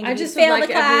 I think if just you fail would like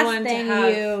the class, everyone then to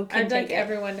have, you can I'd like take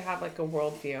everyone to have like a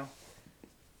worldview,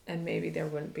 and maybe there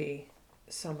wouldn't be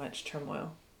so much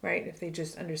turmoil, right? If they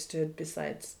just understood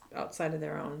outside of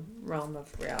their own realm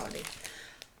of reality.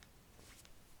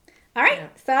 All right. Yeah.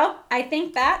 So I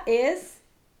think that is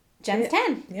Jen's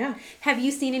 10. Yeah. Have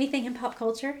you seen anything in pop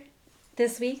culture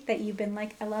this week that you've been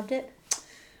like, I loved it?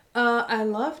 I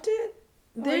loved it.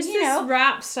 There's this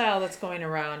rap style that's going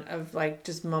around of like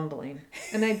just mumbling,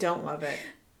 and I don't love it.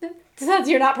 So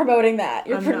you're not promoting that.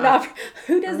 You're not.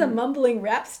 Who does a mumbling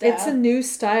rap style? It's a new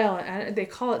style, and they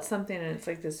call it something, and it's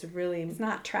like this really. It's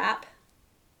not trap.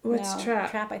 What's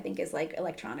trap? Trap, I think, is like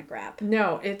electronic rap.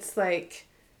 No, it's like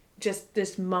just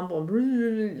this mumble,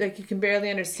 like you can barely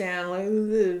understand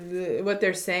like what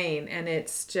they're saying, and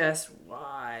it's just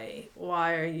why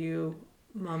are you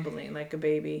mumbling like a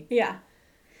baby? Yeah.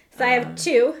 So I have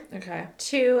two. Okay.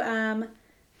 Two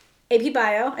AP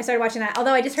Bio. I started watching that,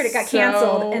 although I just heard it got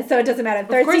canceled, and so it doesn't matter. Of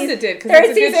course it did, because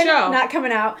it's a good show. Not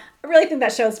coming out. I really think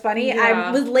that show's funny. Yeah.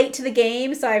 I was late to the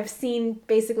game, so I've seen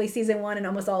basically season 1 and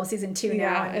almost all of season 2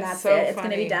 now, and that's it. It's going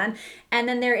to be done. And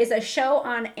then there is a show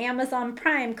on Amazon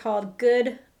Prime called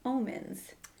Good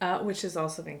Omens. Which has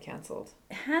also been canceled.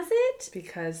 Has it?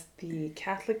 Because the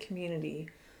Catholic community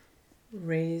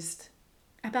raised...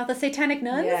 About the satanic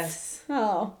nuns? Yes.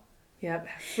 Oh. Yep.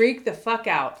 Freak the fuck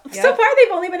out. Yep. So far,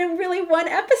 they've only been in really one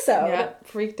episode. Yep.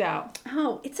 Freaked out.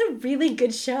 Oh, it's a really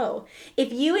good show.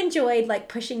 If you enjoyed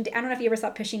like I don't know if you ever saw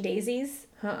Pushing Daisies.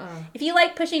 If you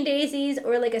like Pushing Daisies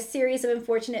or like a series of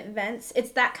unfortunate events,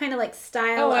 it's that kind of like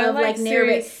style of like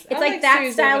narration. It's like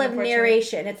that style of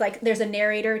narration. It's like there's a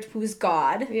narrator who's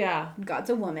God. Yeah. God's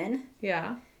a woman.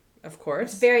 Yeah. Of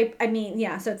course. So it's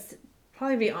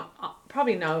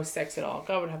probably no sex at all.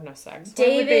 God would have no sex.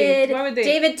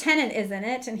 David Tennant is in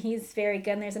it, and he's very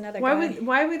good. And there's another guy.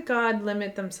 Why would God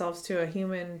limit themselves to a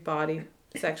human body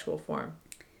sexual form?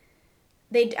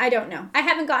 I don't know. I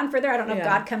haven't gotten further. I don't know if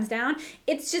God comes down.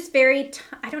 It's just very,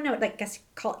 I don't know, like, I guess you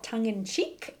call it tongue in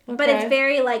cheek, but it's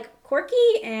very like quirky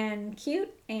and cute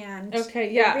and I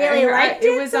really liked it.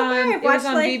 It was on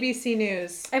BBC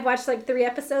News. I've watched like 3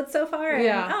 episodes so far. And,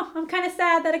 I'm kind of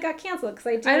sad that it got canceled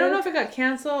because I don't know if it got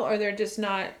canceled or they're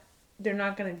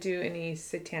not going to do any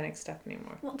satanic stuff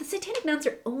anymore. Well, the satanic nuns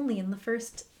are only in the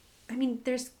first. I mean,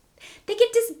 they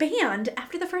get disbanded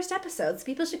after the first episode, so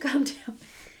people should calm down.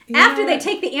 After they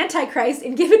take the Antichrist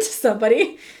and give it to somebody,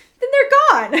 then they're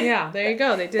gone. Yeah, there you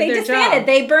go. They did their disbanded. job.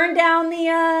 They burned down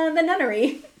the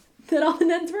nunnery that all the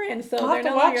nuns were in. So I'll they're have to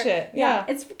no watch longer, it. Yeah,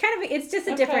 it's just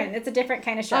a different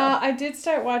kind of show. I did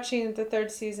start watching the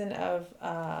 3rd season of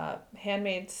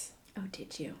Handmaids. Oh,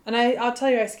 did you? And I'll tell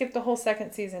you, I skipped the whole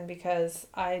 2nd season because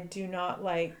I do not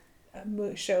like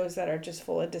shows that are just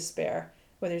full of despair,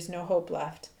 where there's no hope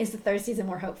left. Is the 3rd season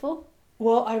more hopeful?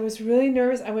 Well, I was really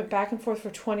nervous. I went back and forth for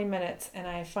 20 minutes, and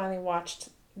I finally watched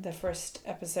the first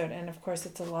episode. And, of course,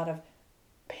 it's a lot of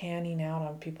panning out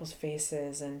on people's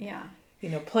faces and,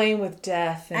 playing with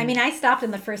death. And... I mean, I stopped in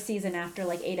the first season after,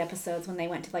 like, 8 episodes when they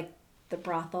went to, like, the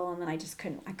brothel, and then I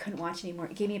couldn't watch anymore.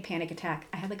 It gave me a panic attack.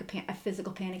 I had, like, a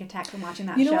physical panic attack from watching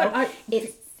that show. You know what?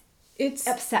 It's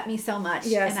upset me so much.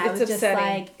 Yes, and I was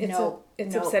upsetting. Just like,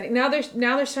 it's upsetting. Now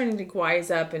they're starting to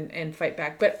wise up and fight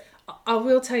back. But I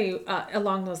will tell you,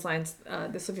 along those lines,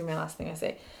 this will be my last thing I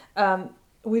say.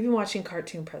 We've been watching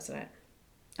Cartoon President.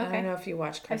 Okay. I don't know if you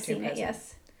watch Cartoon President. I've seen it,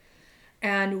 yes.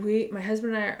 And my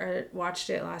husband and I watched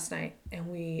it last night, and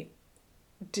we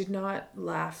did not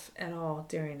laugh at all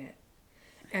during it.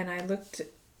 And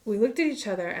we looked at each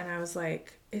other, and I was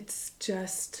like, it's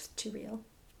just too real.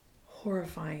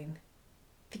 Horrifying.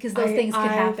 Because those things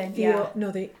could happen.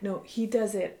 No, he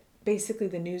does it basically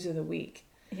the news of the week.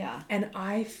 Yeah. And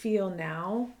I feel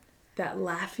now that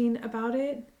laughing about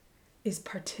it is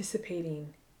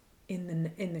participating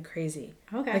in the crazy.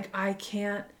 Okay. Like I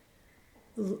can't.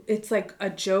 It's like a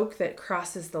joke that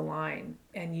crosses the line,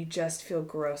 and you just feel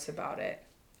gross about it.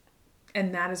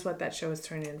 And that is what that show is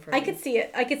turning in for me. I could see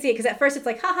it because at first it's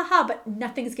like ha ha ha, but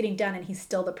nothing's getting done, and he's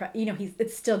still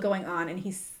it's still going on, and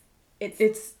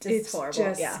it's just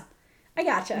horrible. Yeah, I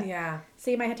gotcha. Yeah.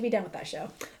 So you might have to be done with that show.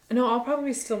 No, I'll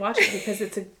probably still watch it because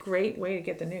it's a great way to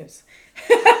get the news.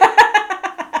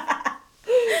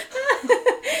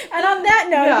 And on that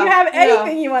note, if you have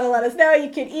anything you want to let us know, you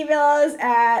can email us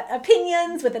at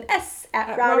opinions with an S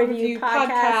at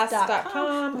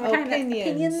rawreviewpodcast.com.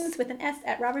 Opinions with an S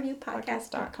at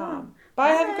rawreviewpodcast.com. Bye.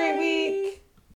 Have a great week.